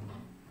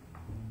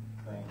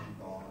thank you,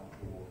 God,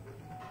 for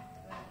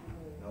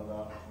another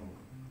opportunity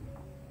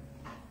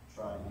to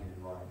try to get it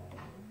right.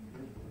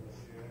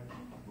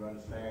 We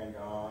understand,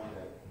 God,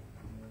 that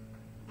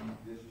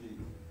this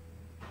Jesus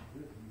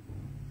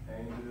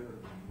came to the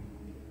earth,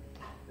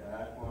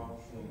 died for our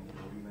sins,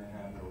 that we may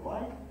have the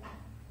right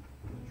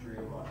to the tree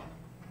of life.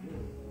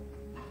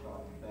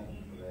 God, we thank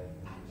you for that.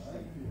 We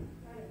receive it.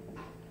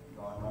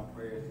 God, my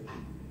prayer is that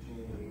you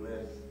continue to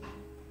bless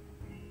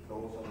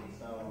those under the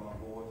sound of my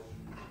voice,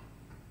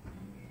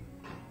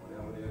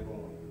 whatever they're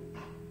going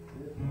through,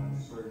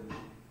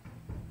 uncertainty,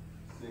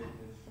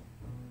 sickness,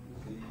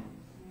 disease.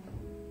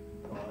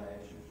 God, I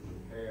ask you to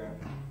repair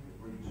the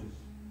breaches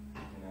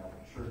in our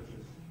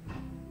churches,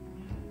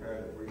 repair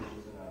the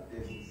breaches in our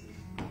businesses,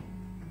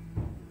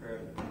 repair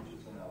the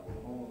breaches in our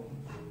homes.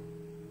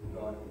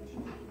 God,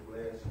 continue to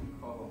bless and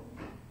cover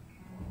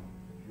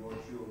your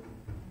children,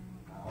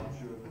 our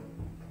children.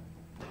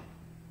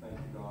 Thank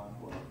you, God,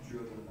 for our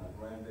children, our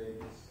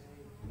grandbabies,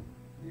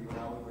 even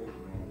our great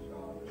grands,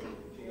 God. That you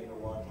continue to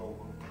watch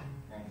over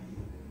and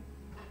keep them.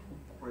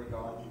 I pray,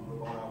 God, you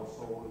look on our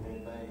souls,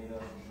 anything in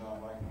us is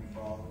not like you,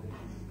 Father, that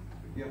you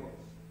forgive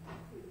us,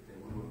 that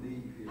we will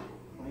leave here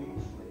with a clean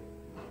slate.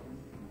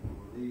 We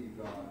will leave,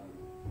 God, with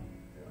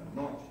the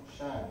anointing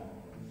shining on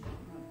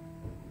us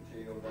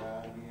until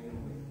die again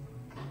and live.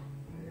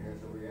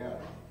 There's a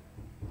reality.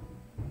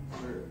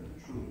 Serve the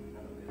truth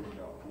and the living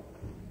God.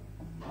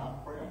 My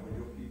prayer for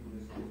your people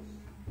is this.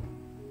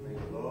 May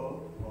the love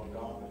of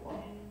God the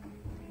Father,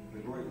 the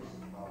grace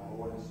of our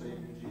Lord and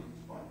Savior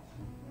Jesus Christ,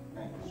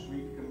 and the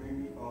sweet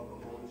communion of the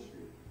Holy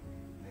Spirit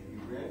may you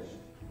rest,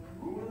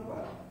 rule, and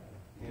abide,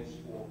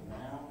 henceforth,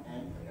 now,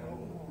 and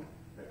forevermore.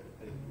 Let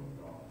the people of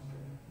God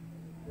say.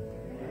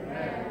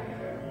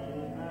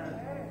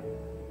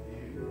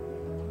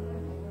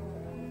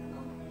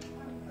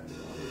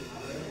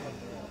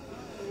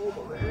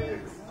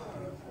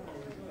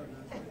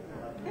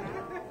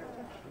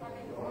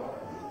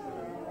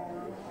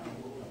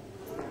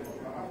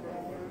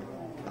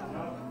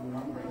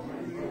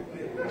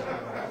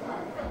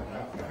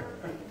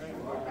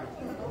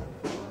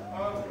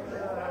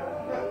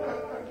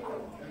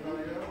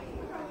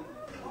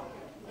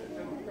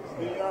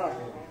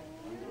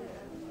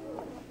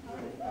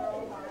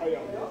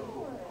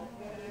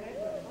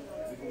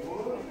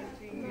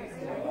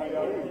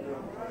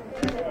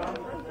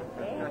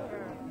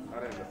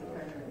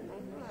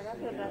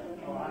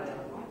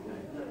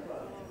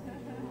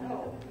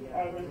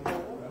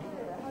 I